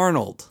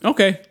Arnold.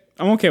 Okay.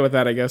 I'm okay with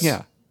that, I guess.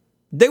 Yeah.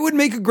 They would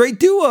make a great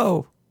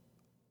duo.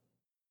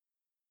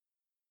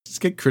 Let's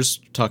get Chris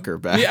Tucker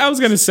back. Yeah, I was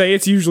going to say,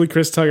 it's usually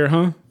Chris Tucker,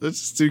 huh? Let's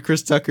just do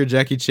Chris Tucker,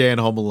 Jackie Chan,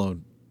 Home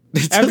Alone.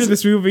 After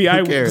this movie,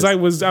 I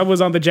was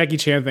on the Jackie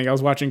Chan thing. I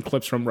was watching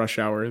clips from Rush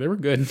Hour. They were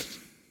good.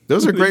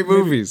 Those are great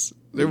movies.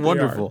 They're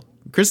wonderful.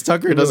 Chris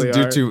Tucker doesn't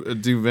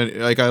do many.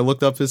 Like I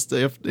looked up his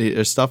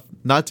stuff.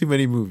 Not too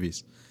many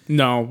movies.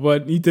 No,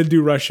 but he did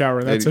do Rush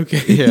Hour. That's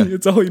okay. Yeah.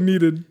 It's all he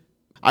needed.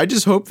 I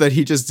just hope that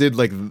he just did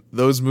like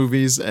those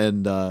movies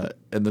and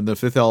then The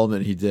Fifth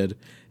Element he did,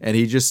 and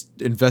he just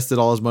invested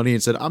all his money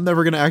and said, "I'm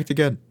never going to act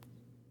again."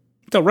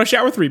 Until Rush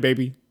Hour 3,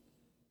 baby.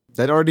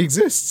 That already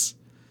exists.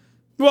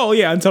 Well,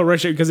 yeah, until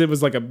Rush Hour, because it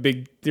was like a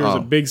big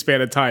span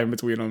of time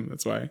between them.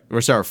 That's why.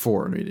 Rush Hour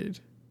 4 we did,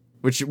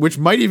 which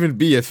might even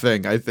be a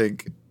thing. I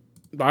think.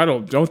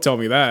 Don't tell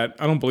me that.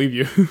 I don't believe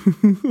you.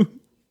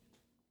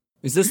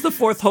 Is this the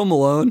fourth Home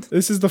Alone?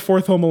 This is the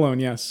fourth Home Alone.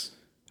 Yes.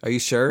 Are you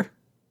sure?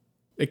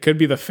 It could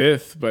be the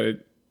fifth,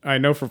 but I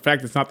know for a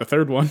fact it's not the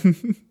third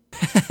one.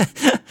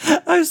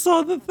 I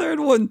saw the third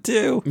one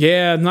too.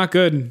 Yeah, not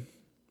good.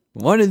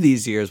 One of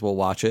these years we'll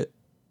watch it.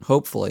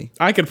 Hopefully.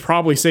 I could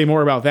probably say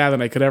more about that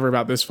than I could ever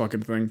about this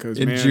fucking thing.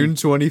 In June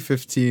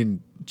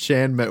 2015,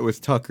 Chan met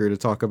with Tucker to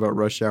talk about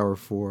Rush Hour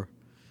 4.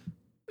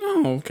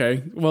 Oh,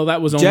 okay. Well,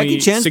 that was only Jackie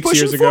Chan's 6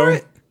 years ago.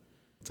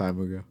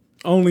 Time ago.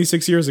 Only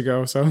 6 years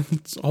ago. So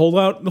let's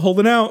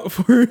holding out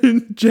for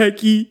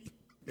Jackie.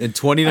 In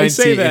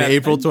 2019, in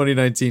April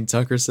 2019,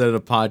 Tucker said at a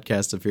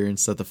podcast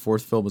appearance that the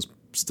fourth film is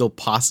still a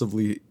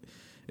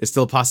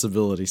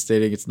possibility,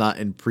 stating it's not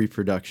in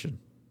pre-production.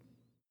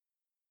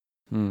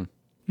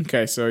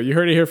 Okay, so you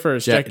heard it here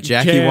first.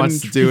 Jackie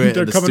wants to do it,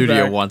 and the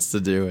studio wants to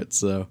do it.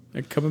 So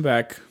they're coming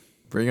back.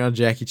 Bring on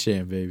Jackie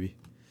Chan, baby.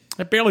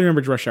 I barely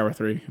remember Rush Hour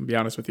 3, to be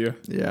honest with you.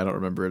 Yeah, I don't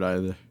remember it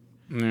either.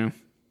 Yeah.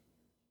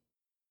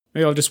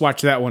 Maybe I'll just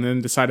watch that one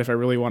and decide if I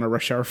really want a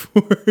Rush Hour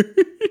 4.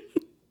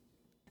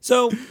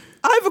 So,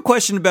 I have a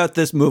question about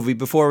this movie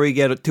before we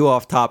get too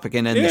off topic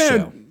and end the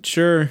show.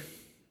 Sure.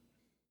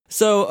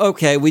 So,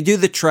 okay, we do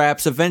the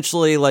traps.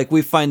 Eventually,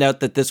 we find out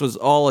that this was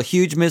all a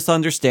huge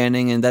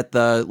misunderstanding and that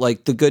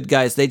the good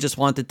guys, they just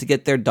wanted to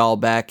get their doll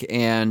back.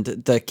 And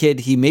the kid,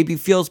 he maybe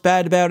feels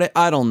bad about it.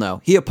 I don't know.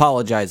 He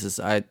apologizes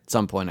at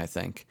some point, I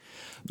think.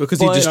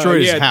 Because he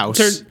destroyed his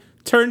house.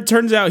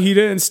 Turns out he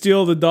didn't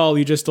steal the doll.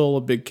 He just stole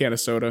a big can of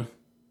soda.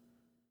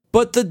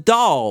 But the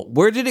doll,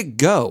 where did it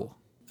go?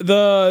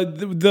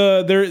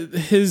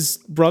 His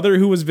brother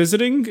who was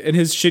visiting and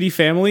his shitty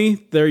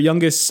family, their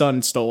youngest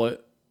son stole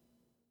it.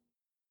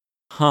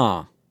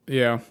 Huh.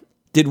 Yeah.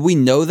 Did we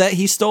know that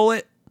he stole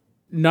it?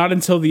 Not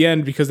until the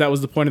end, because that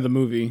was the point of the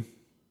movie.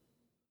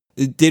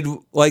 Did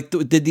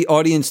the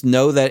audience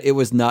know that it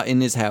was not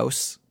in his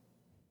house?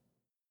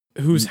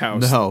 Whose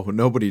house? No,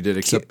 nobody did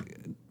except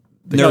kids.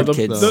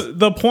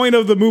 The point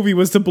of the movie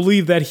was to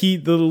believe that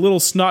the little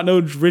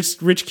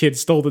snot-nosed rich kid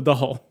stole the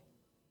doll.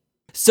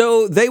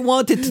 So they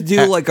wanted to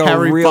do like a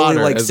Harry really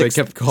Potter, like as they Sixth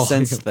kept calling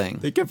Sense him. thing.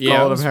 They kept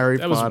calling him Harry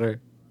that Potter.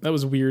 That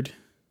was weird.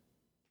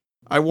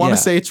 I want to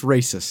say it's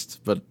racist,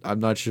 but I'm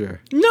not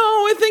sure. No,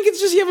 I think it's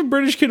just you have a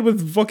British kid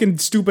with fucking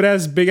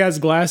stupid-ass, big-ass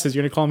glasses.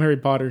 You're going to call him Harry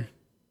Potter.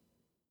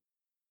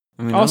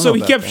 I mean, Also,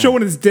 he kept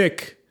showing his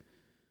dick.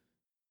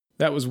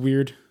 That was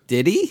weird.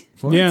 Did he?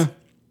 What? Yeah.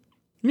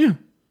 Yeah.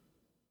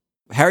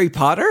 Harry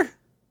Potter?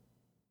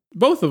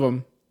 Both of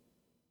them.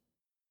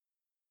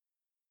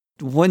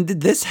 When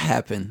did this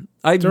happen?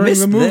 I During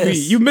missed the movie.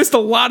 this. You missed a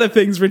lot of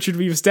things, Richard.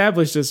 We've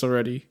established this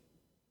already.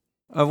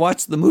 I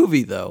watched the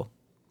movie though.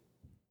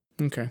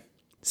 Okay.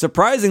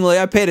 Surprisingly,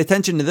 I paid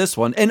attention to this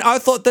one, and I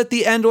thought that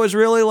the end was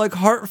really like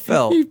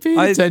heartfelt. He paid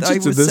attention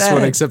to this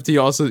one, except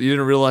you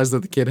didn't realize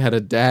that the kid had a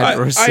dad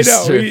or a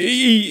sister. I know.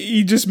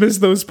 He just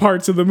missed those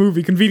parts of the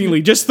movie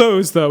conveniently. Just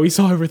those, though. He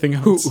saw everything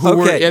else. Who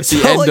were at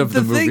the end of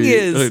the thing movie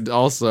is,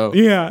 also.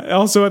 Yeah,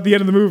 also at the end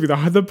of the movie.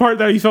 The part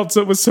that he felt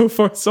was so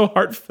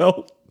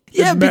heartfelt.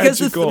 Yeah,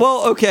 because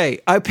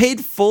I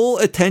paid full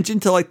attention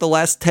to like the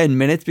last 10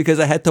 minutes because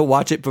I had to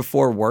watch it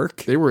before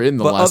work. They were in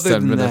the last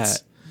 10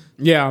 minutes.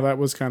 Yeah, that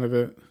was kind of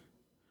it.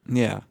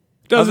 Yeah.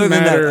 Doesn't Other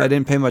than matter. that, I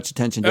didn't pay much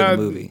attention to the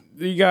movie.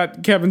 You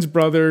got Kevin's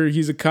brother.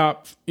 He's a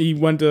cop. He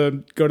went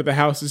to go to the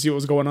house to see what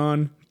was going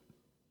on.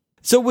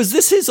 So was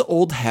this his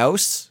old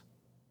house?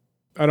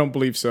 I don't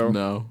believe so.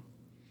 No.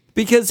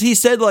 Because he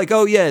said like,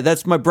 oh yeah,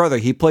 that's my brother.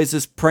 He plays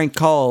this prank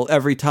call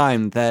every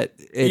time that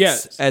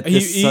it's at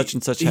this such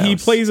and such house. He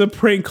plays a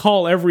prank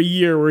call every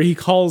year where he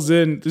calls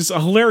in. Just a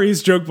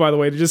hilarious joke, by the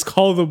way, to just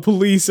call the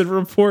police and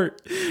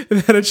report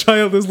that a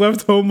child is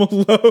left home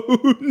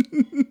alone.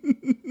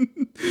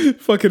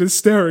 Fucking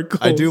hysterical.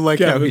 I do like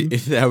how Kevin.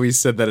 he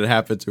said that it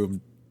happened to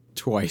him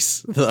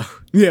twice.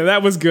 Yeah,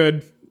 that was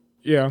good.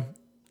 Yeah.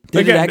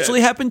 Did it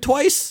actually happen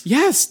twice?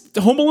 Yes,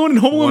 Home Alone and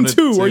Home Alone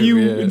 2. Are you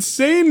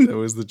insane? That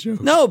was the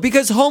joke. No,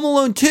 because Home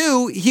Alone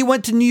 2, he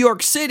went to New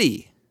York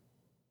City.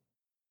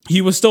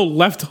 He was still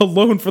left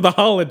alone for the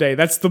holiday.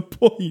 That's the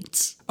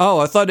point. Oh,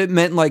 I thought it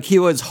meant like he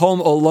was home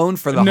alone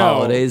for the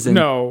holidays. And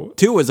no.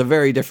 2 was a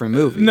very different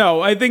movie. No,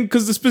 I think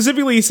because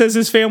specifically he says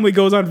his family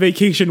goes on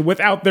vacation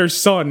without their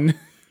son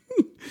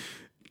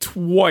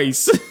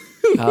twice.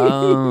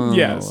 Oh,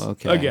 yes.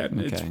 Okay. Again,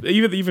 okay. It's,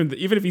 even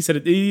if he said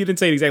it, he didn't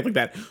say it exactly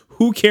like that.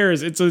 Who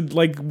cares? It's a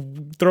like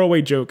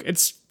throwaway joke.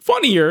 It's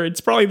funnier.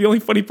 It's probably the only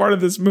funny part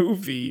of this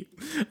movie,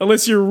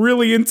 unless you're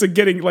really into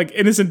getting like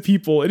innocent,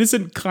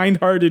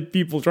 kind-hearted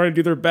people trying to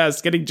do their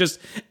best, getting just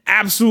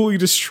absolutely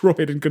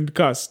destroyed and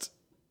concussed.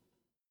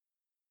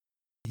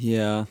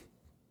 Yeah.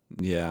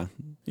 I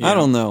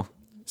don't know.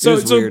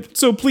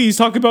 So please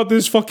talk about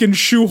this fucking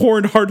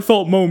shoehorned,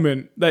 heartfelt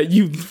moment that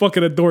you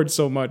fucking adored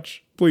so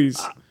much. Please.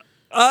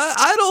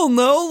 I don't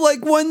know.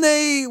 Like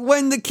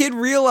when the kid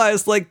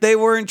realized like they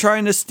weren't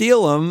trying to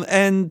steal him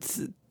and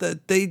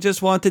that they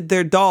just wanted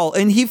their doll,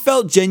 and he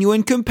felt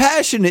genuine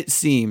compassion. It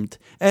seemed,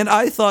 and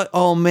I thought,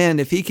 oh man,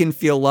 if he can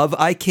feel love,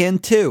 I can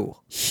too.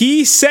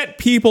 He set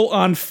people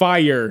on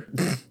fire.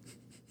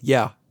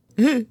 Yeah.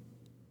 He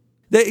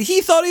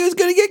thought he was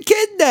going to get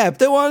kidnapped.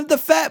 They wanted the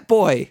fat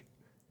boy.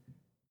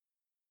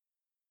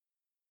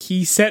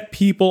 He set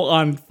people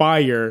on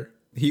fire.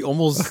 He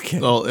almost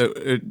all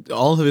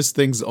of his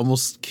things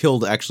almost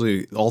killed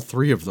actually all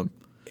 3 of them.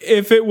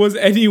 If it was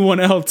anyone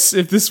else,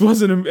 if this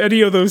wasn't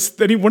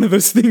any one of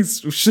those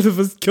things should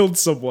have killed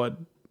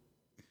someone.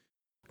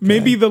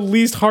 Maybe the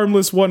least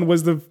harmless one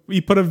was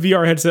he put a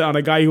VR headset on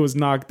a guy who was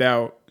knocked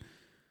out.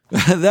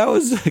 That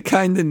was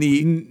kind of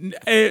neat.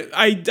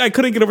 I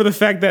couldn't get over the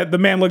fact that the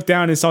man looked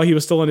down and saw he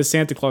was still in his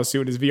Santa Claus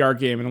suit in his VR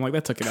game, and I'm like,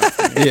 that took it out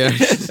for me. Yeah.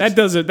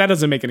 That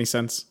doesn't make any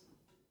sense.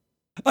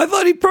 I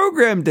thought he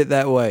programmed it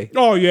that way.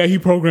 Oh yeah, he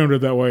programmed it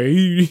that way.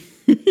 He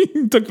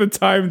took the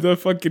time to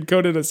fucking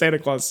code in a Santa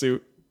Claus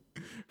suit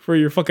for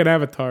your fucking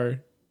avatar.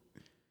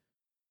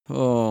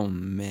 Oh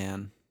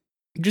man.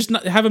 Just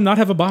have him not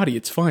have a body.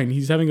 It's fine.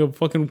 He's having a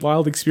fucking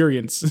wild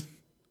experience.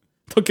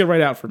 Took it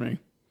right out for me.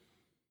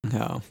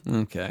 Oh,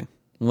 okay.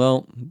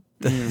 Well,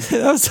 that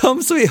was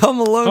Home Sweet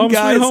Home Alone,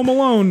 guys. Home Sweet Home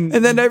Alone.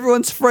 And then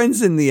everyone's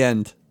friends in the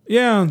end.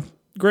 Yeah,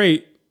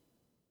 great.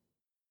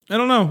 I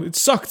don't know. It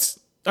sucked.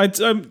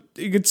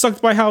 It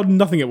sucked by how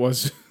nothing it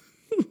was.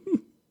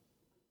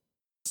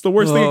 It's the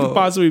worst thing it could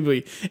possibly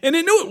be. And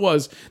it knew it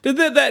was.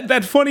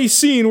 That funny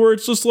scene where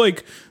it's just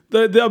like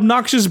the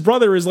obnoxious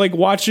brother is like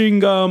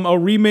watching a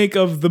remake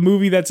of the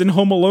movie that's in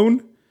Home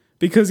Alone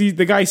because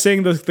the guy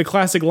saying the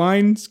classic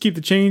lines, "Keep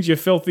the change, you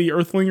filthy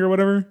earthling," or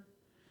whatever.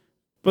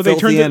 But filthy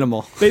they turned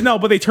animal.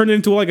 But they turned it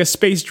into like a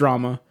space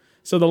drama.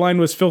 So the line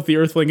was "filthy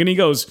earthling," and he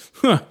goes,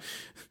 "Huh,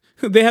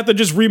 They have to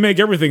just remake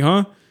everything,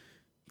 huh?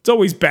 It's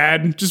always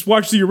bad. Just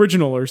watch the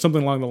original or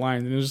something along the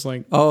line. And it's just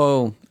like,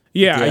 oh,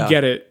 yeah, I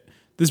get it.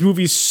 This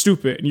movie's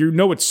stupid, and you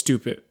know it's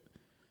stupid.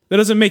 That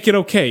doesn't make it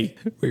okay.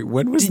 Wait,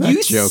 when was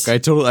that joke?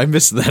 I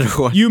missed that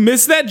one. You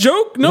missed that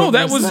joke? No,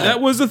 that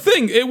was the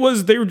thing.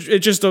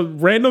 It's just a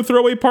random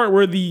throwaway part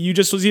where you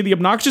just see the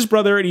obnoxious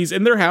brother, and he's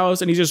in their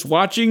house, and he's just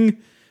watching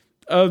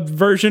a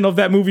version of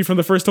that movie from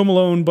the first Home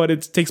Alone, but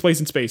it takes place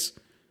in space.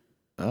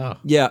 Oh.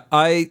 Yeah,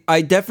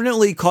 I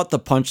definitely caught the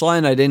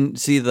punchline. I didn't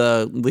see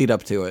the lead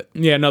up to it.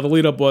 Yeah, no, the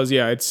lead up was,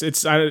 it's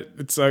just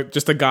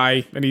a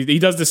guy, and he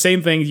does the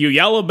same thing. You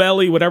yellow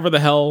belly, whatever the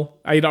hell.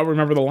 I don't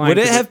remember the line. Would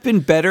it have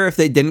been better if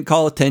they didn't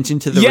call attention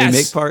to the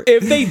remake part?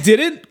 If they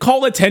didn't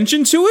call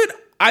attention to it,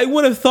 I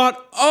would have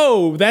thought,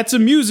 oh, that's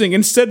amusing.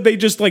 Instead, they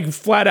just like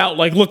flat out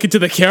like look into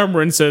the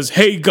camera and says,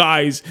 "Hey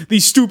guys,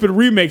 these stupid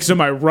remakes,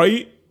 am I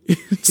right?"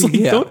 It's like,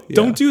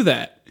 don't do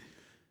that.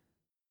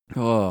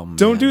 Oh, man.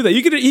 Don't do that.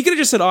 He could have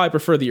just said, "Oh, I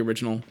prefer the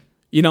original."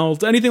 You know,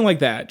 anything like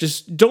that.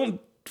 Just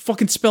don't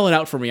fucking spell it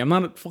out for me. I'm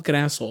not a fucking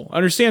asshole. I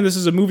understand this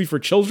is a movie for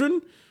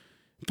children,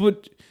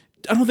 but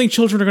I don't think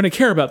children are going to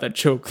care about that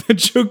joke. That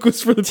joke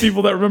was for the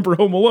people that remember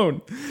Home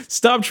Alone.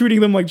 Stop treating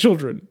them like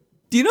children.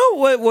 Do you know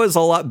what was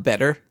a lot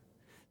better?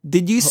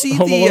 Did you see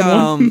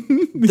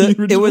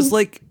the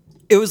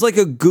it was like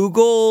a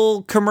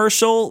Google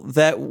commercial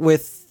that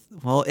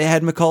it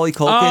had Macaulay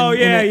Culkin. Oh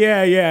yeah, in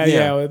it.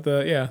 yeah.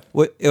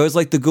 With It was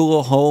like the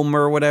Google Home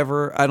or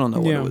whatever. I don't know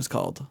what it was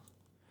called,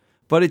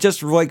 but it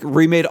just like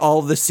remade all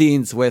of the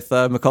scenes with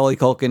Macaulay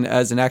Culkin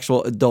as an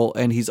actual adult,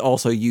 and he's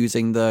also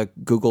using the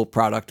Google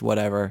product,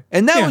 whatever.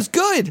 And that was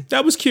good.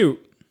 That was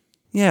cute.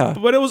 Yeah,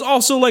 but it was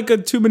also like a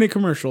 2-minute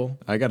commercial.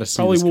 I gotta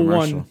see this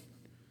commercial.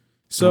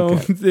 So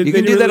you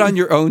can do that on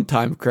your own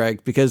time,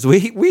 Craig, because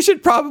we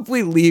should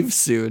probably leave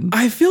soon.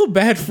 I feel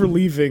bad for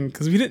leaving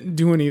because we didn't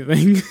do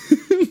anything.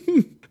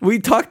 We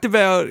talked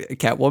about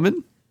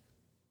Catwoman.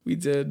 We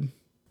did.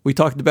 We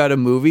talked about a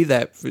movie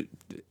that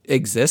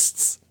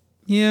exists.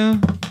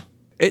 Yeah.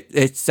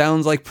 It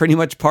sounds like pretty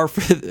much par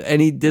for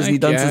any Disney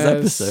Dunces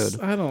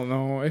episode. I don't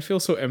know. I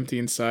feel so empty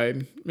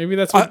inside. Maybe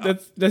that's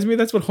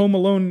what Home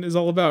Alone is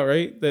all about,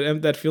 right?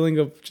 That feeling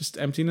of just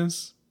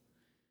emptiness.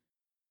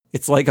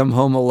 It's like I'm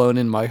home alone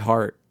in my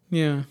heart.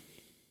 Yeah.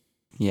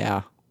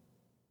 Yeah.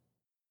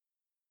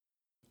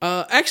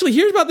 Actually,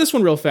 here's about this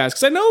one real fast,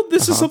 because I know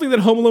this is something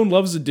that Home Alone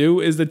loves to do,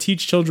 is to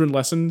teach children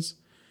lessons.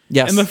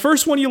 Yes. And the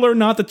first one, you learn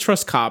not to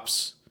trust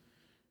cops.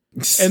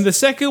 And the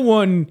second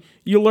one,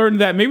 you learn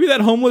that maybe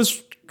that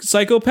homeless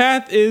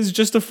psychopath is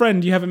just a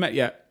friend you haven't met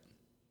yet.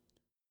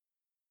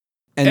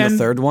 And the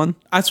third one?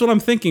 That's what I'm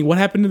thinking. What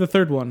happened to the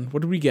third one?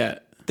 What did we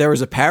get? There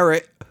was a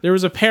parrot. There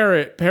was a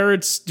parrot.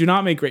 Parrots do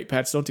not make great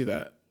pets. Don't do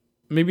that.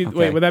 Maybe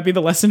wait, would that be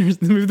the lesson?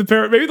 Maybe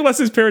the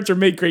lesson is parrots are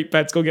make great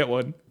pets. Go get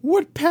one.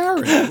 What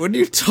parrot? What are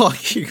you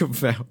talking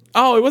about?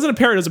 Oh, it wasn't a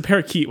parrot. It was a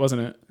parakeet,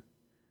 wasn't it?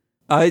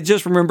 I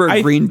just remember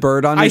a green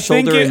bird on his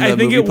shoulder in the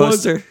movie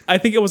poster. I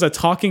think it was a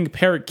talking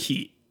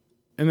parakeet,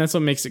 and that's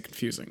what makes it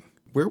confusing.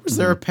 Where was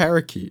there a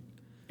parakeet?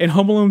 In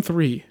Home Alone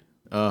 3.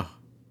 Not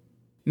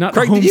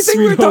Craig, Home did you think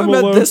we were talking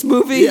about this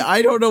movie? Yeah,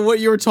 I don't know what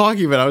you were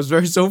talking about. I was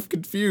very so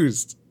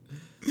confused.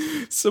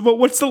 So, but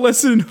what's the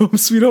lesson in Home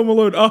Sweet Home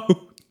Alone?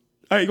 Oh,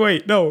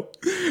 wait, no.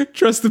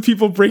 Trust the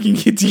people breaking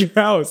into your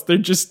house. They're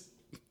just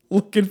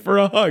looking for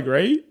a hug,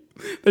 right?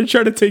 They're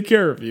trying to take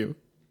care of you.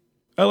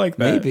 I like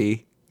that.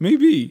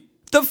 Maybe.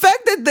 The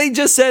fact that they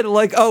just said,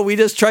 like, oh, we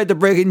just tried to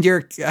break into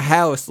your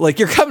house. Like,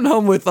 you're coming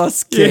home with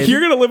us, kid. Yeah,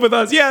 you're going to live with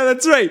us. Yeah,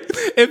 that's right.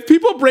 If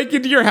people break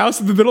into your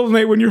house in the middle of the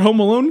night when you're home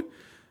alone,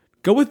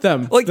 go with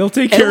them. Like, they'll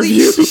take care of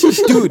you.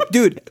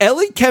 Dude,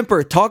 Ellie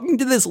Kemper talking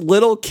to this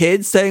little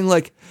kid saying,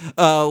 like,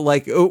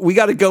 we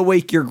got to go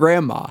wake your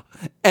grandma.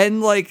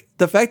 And, like,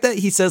 the fact that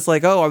he says,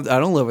 like, oh, I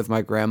don't live with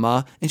my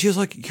grandma. And she was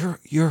like,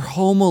 you're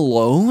home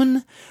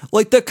alone?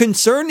 Like, the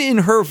concern in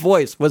her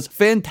voice was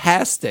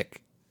fantastic.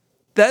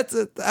 That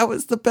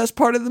was the best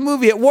part of the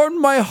movie. It warmed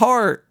my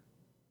heart.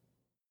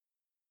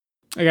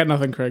 I got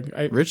nothing, Craig.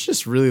 Rich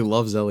just really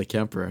loves Ellie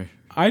Kemper.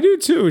 I do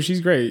too. She's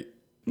great.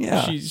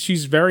 Yeah,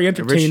 she's very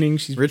entertaining.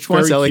 Rich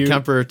wants Ellie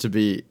Kemper to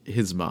be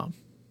his mom.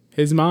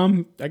 His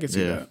mom? I can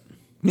see that.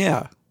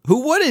 Yeah.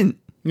 Who wouldn't?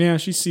 Yeah,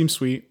 she seems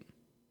sweet.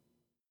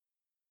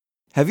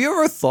 Have you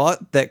ever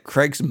thought that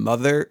Craig's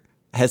mother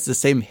has the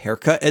same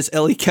haircut as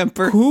Ellie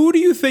Kemper? Who do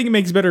you think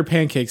makes better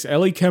pancakes,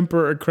 Ellie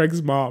Kemper or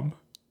Craig's mom?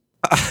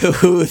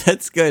 Ooh,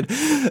 that's good.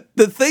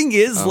 The thing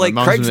is, like,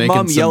 Craig's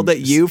mom yelled at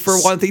you for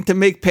wanting to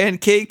make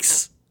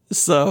pancakes.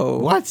 So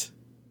what?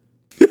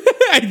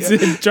 I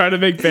did try to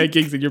make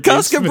pancakes in your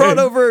basement. Casca brought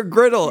over a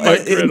griddle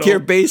into your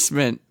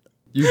basement.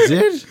 You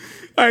did?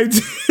 I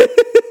did.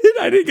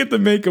 I didn't get to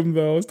make them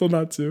though. Still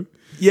not to.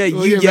 Yeah,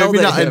 you yelled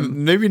at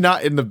him. Maybe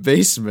not in the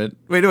basement.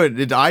 Wait,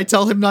 did I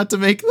tell him not to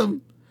make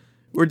them?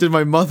 Or did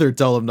my mother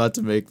tell him not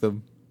to make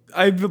them?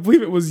 I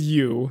believe it was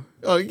you.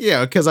 Oh,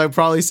 yeah, because I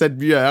probably said,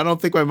 I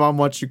don't think my mom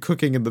wants you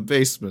cooking in the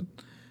basement.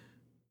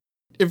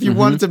 If you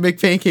wanted to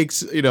make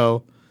pancakes,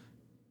 on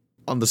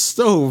the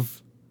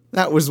stove,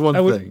 That was one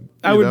thing.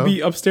 I would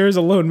be upstairs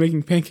alone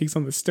making pancakes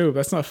on the stove.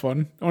 That's not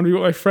fun. I want to be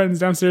with my friends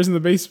downstairs in the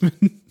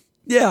basement.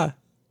 Yeah.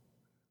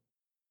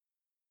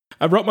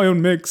 I brought my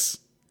own mix.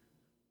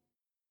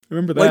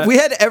 Remember that? Like, we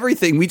had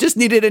everything. We just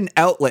needed an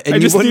outlet,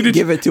 and you wouldn't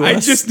give it to us. I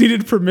just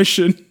needed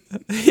permission.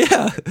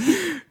 Yeah.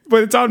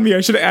 But it's on me.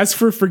 I should have asked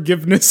for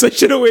forgiveness. I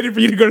should have waited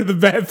for you to go to the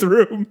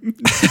bathroom.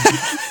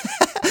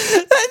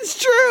 That's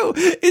true.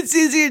 It's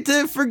easier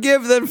to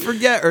forgive than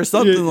forget, or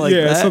something like that.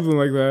 Yeah, something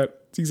like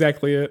that. That's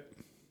exactly it.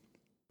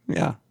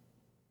 Yeah.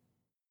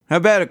 How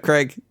about it,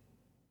 Craig?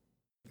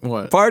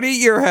 What? Party at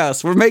your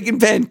house. We're making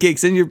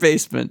pancakes in your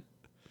basement.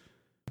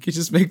 You could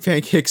just make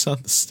pancakes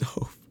on the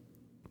stove.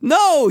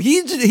 No,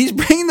 he's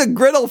bringing the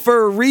griddle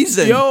for a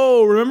reason.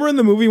 Yo, remember in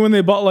the movie when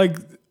they bought like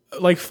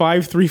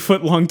 5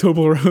 3-foot-long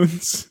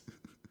Toblerones?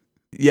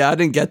 Yeah, I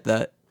didn't get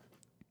that.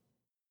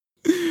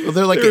 Well,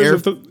 they're like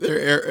airplane.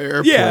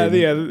 Yeah.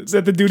 It's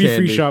at the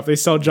duty-free shop. They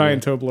sell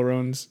giant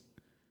Toblerones.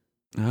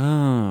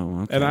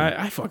 Oh, okay. And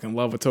I fucking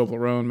love a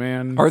Toblerone,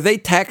 man. Are they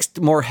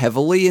taxed more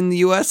heavily in the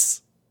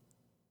U.S.?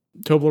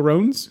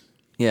 Toblerones?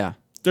 Yeah.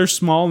 They're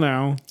small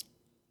now.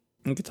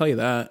 I can tell you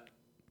that.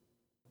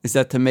 Is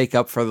that to make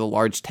up for the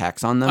large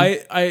tax on them?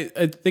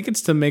 I think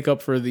it's to make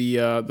up for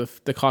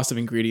the cost of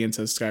ingredients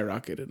has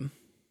skyrocketed.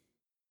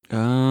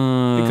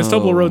 Oh. Because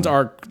Toblerones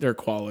are their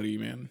quality,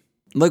 man.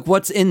 Like,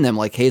 what's in them?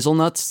 Like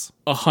hazelnuts?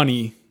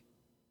 Honey.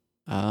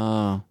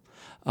 Oh.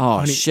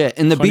 Oh, shit.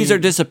 And the bees are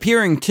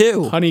disappearing,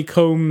 too.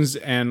 Honeycombs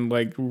and,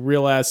 like,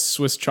 real-ass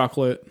Swiss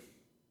chocolate.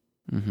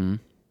 Mm-hmm.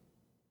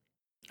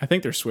 I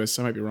think they're Swiss.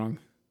 I might be wrong.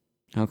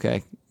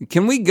 Okay.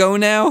 Can we go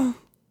now?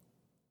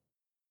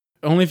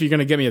 Only if you're going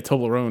to get me a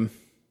Toblerone.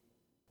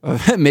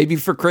 Maybe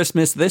for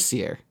Christmas this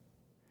year.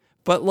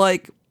 But,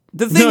 like,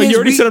 the thing is... No, you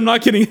already said I'm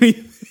not getting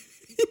anything.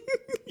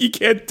 You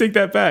can't take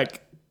that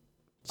back.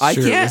 I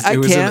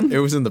can. It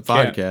was in the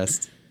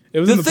podcast. It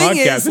was in the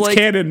podcast. It's like,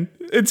 canon.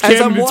 It's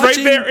canon. It's right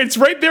there. It's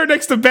right there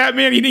next to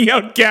Batman eating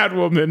out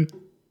Catwoman.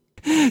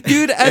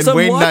 Dude, as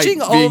I'm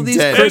watching all of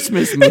these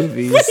Christmas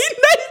movies... Wayne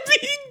Knight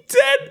being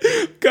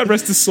dead. God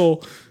rest his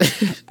soul.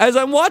 As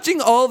I'm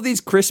watching all of these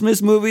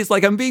Christmas movies,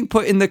 like, I'm being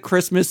put in the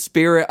Christmas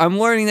spirit. I'm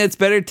learning that it's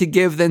better to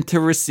give than to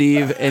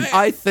receive, and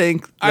I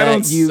think that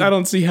I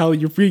don't see how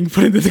you're being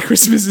put into the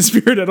Christmas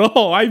spirit at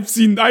all. I've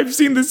seen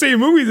the same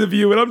movies of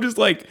you, and I'm just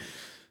like,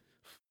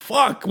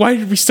 fuck, why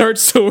did we start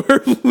so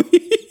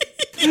early?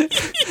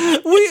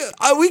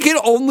 We can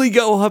only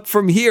go up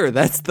from here.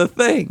 That's the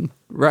thing,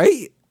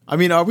 right? I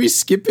mean, are we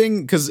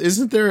skipping? Because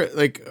isn't there,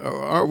 like,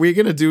 are we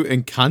going to do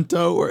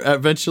Encanto or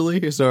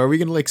eventually? So are we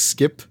going to, like,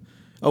 skip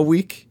a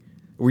week?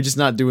 Or are we just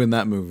not doing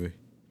that movie?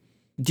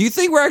 Do you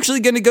think we're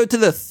actually going to go to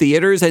the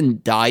theaters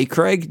and die,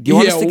 Craig? Do you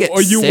want us to get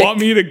sick? You want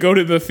me to go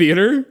to the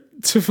theater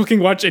to fucking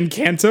watch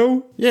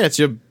Encanto? Yeah, it's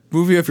your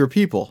movie of your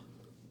people.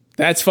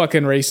 That's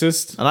fucking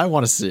racist. And I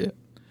want to see it.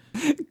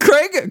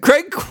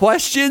 Craig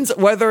questions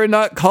whether or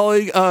not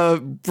calling a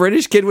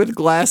British kid with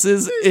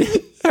glasses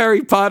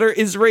Harry Potter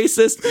is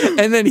racist,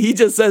 and then he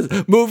just says,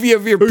 movie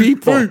of your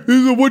people. Hey,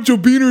 there's a bunch of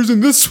beaners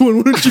in this one.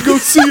 Why don't you go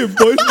see it,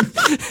 bud?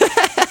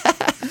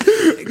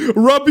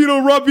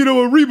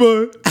 Rapido,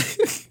 arriba.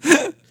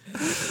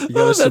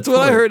 Oh, that's what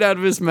I heard out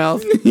of his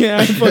mouth. Yeah,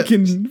 I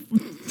fucking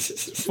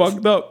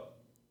fucked up.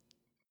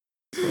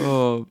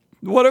 Oh,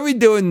 what are we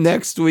doing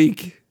next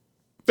week?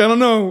 I don't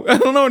know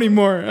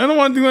anymore. I don't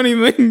want to do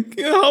anything.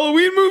 A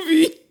Halloween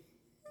movie.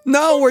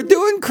 No, we're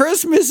doing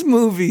Christmas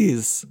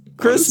movies.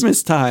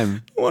 Christmas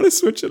time. I want to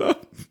switch it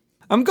up.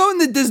 I'm going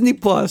to Disney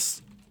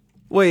Plus.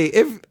 Wait,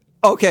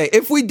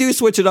 if we do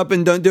switch it up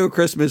and don't do a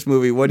Christmas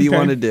movie, what do you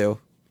want to do?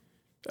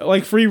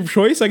 Like free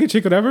choice? I can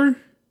check whatever?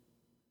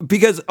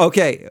 Because,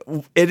 okay,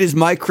 it is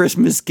my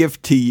Christmas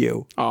gift to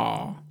you.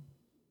 Aw.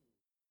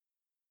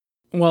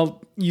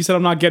 Well, you said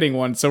I'm not getting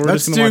one, so we're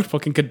just going to watch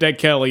fucking Cadet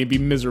Kelly and be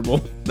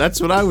miserable.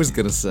 That's what I was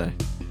going to say.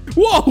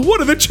 Whoa,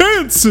 what are the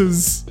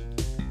chances?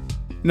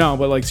 No,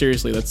 but like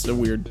seriously, that's a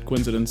weird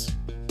coincidence.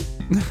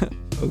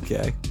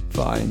 Okay,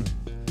 fine.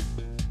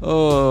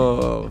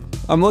 Oh,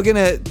 I'm looking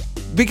at...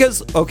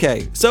 Because,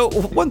 okay, so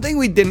one thing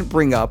we didn't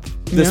bring up,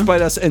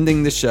 despite us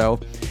ending the show,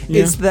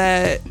 is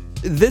that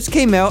this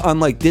came out on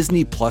like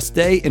Disney Plus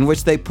Day, in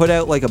which they put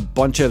out like a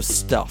bunch of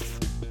stuff.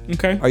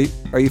 Okay.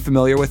 Are you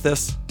familiar with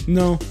this?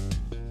 No.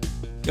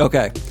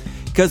 Okay,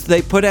 because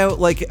they put out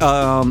like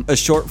a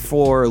short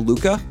for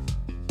Luca,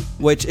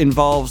 which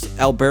involves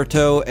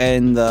Alberto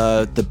and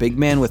the big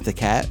man with the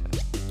cat.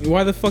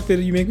 Why the fuck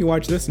did you make me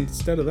watch this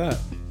instead of that?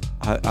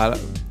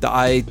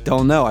 I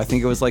don't know. I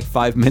think it was like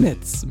 5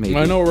 minutes, maybe.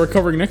 I know what we're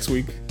covering next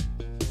week.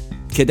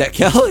 Cadet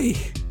Kelly.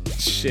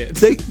 Shit.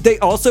 They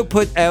also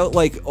put out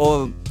like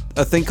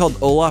a thing called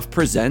Olaf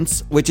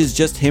Presents, which is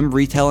just him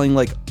retelling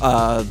like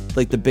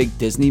the big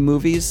Disney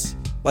movies.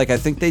 Like, I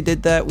think they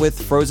did that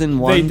with Frozen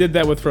 1. They did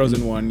that with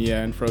Frozen 1,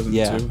 yeah, and Frozen 2.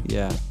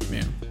 Yeah.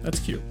 Man, that's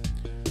cute.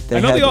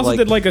 I know they also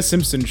did like a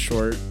Simpsons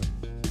short.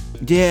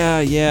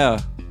 Yeah.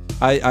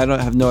 I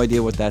have no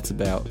idea what that's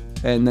about.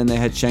 And then they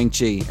had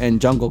Shang-Chi and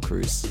Jungle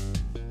Cruise.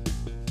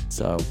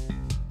 So,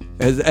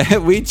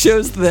 we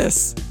chose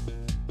this.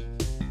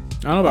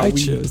 I don't know about I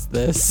chose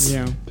this.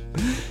 Yeah.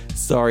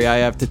 Sorry, I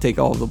have to take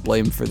all the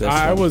blame for this.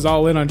 I was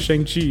all in on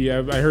Shang-Chi.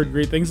 I heard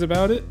great things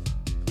about it.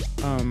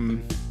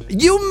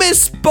 You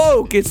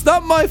misspoke. It's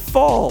not my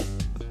fault.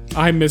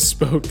 I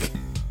misspoke.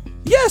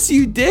 Yes,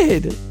 you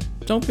did.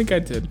 Don't think I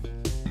did.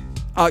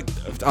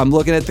 I'm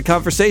looking at the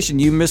conversation.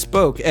 You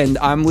misspoke, and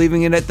I'm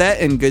leaving it at that.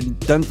 And good.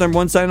 Done. Number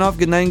one. Sign off.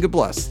 Good night and good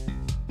bless.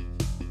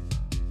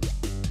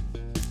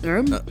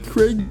 I'm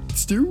Craig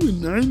Stew,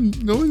 and I'm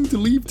going to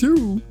leave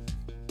too.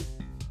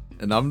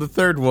 And I'm the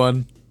third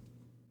one.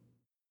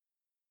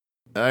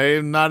 I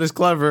am not as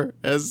clever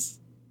as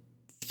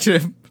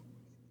Jim.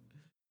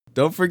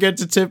 Don't forget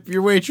to tip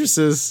your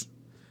waitresses.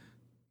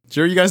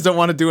 Sure you guys don't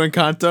want to do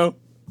Encanto?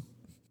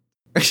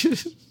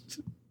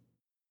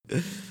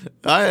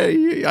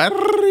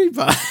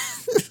 Arriba.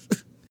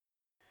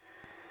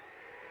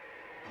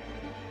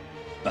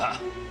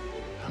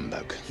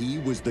 Humbug. He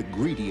was the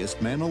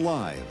greediest man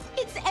alive.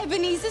 It's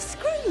Ebenezer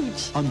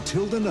Scrooge.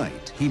 Until the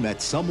night he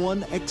met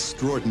someone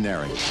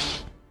extraordinary.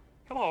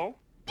 Hello.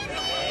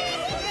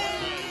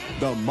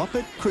 The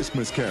Muppet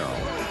Christmas Carol.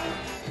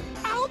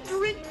 I'll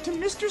drink to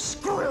Mr.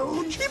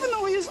 Scrooge, even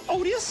though he is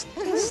odious,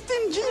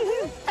 stingy,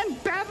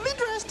 and badly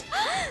dressed.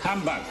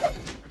 Humbug.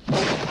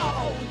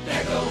 Oh,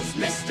 there goes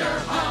Mr.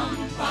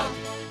 Humbug.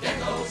 There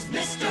goes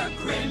Mr.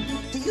 Grin.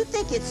 Do you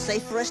think it's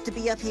safe for us to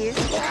be up here?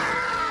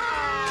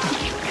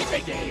 If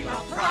they gave a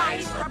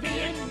prize for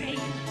being mean,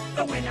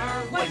 the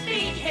winner would be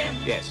him.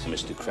 Yes,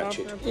 Mr.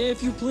 Cratchit.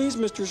 If you please,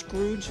 Mr.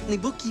 Scrooge, the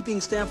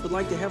bookkeeping staff would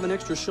like to have an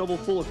extra shovel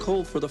full of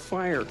coal for the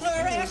fire.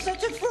 Our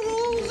assets are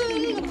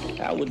frozen.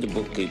 How would the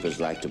bookkeepers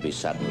like to be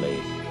suddenly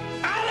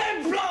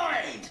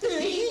unemployed?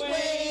 Heat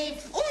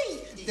wave. Oi!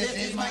 This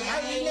is my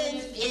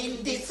island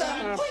in the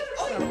sun.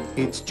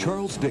 It's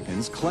Charles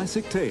Dickens'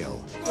 classic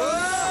tale.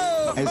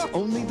 As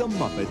only the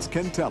Muppets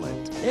can tell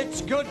it.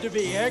 It's good to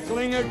be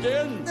heckling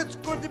again. It's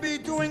good to be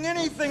doing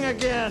anything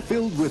again.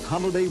 Filled with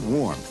holiday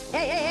warmth.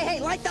 Hey,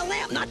 like the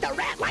lamp, not the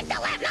rat, like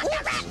the lamp, not the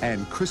rat.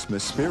 And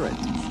Christmas spirit.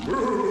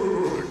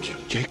 Scrooge.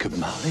 Jacob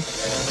Marley.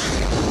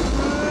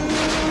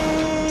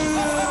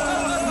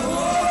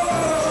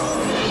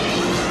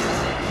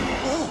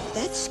 Oh,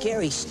 that's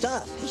scary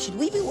stuff. Should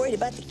we be worried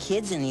about the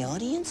kids in the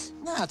audience?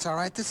 No, it's all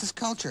right. This is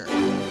culture.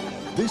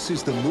 This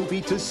is the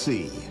movie to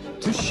see,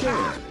 to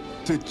share,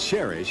 to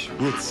cherish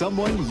with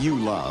someone you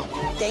love.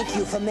 Thank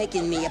you for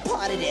making me a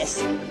part of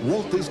this.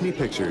 Walt Disney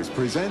Pictures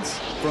presents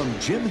from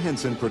Jim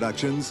Henson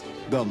Productions,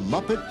 The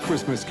Muppet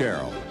Christmas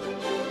Carol.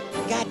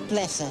 God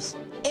bless us,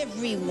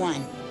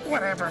 everyone.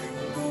 Whatever.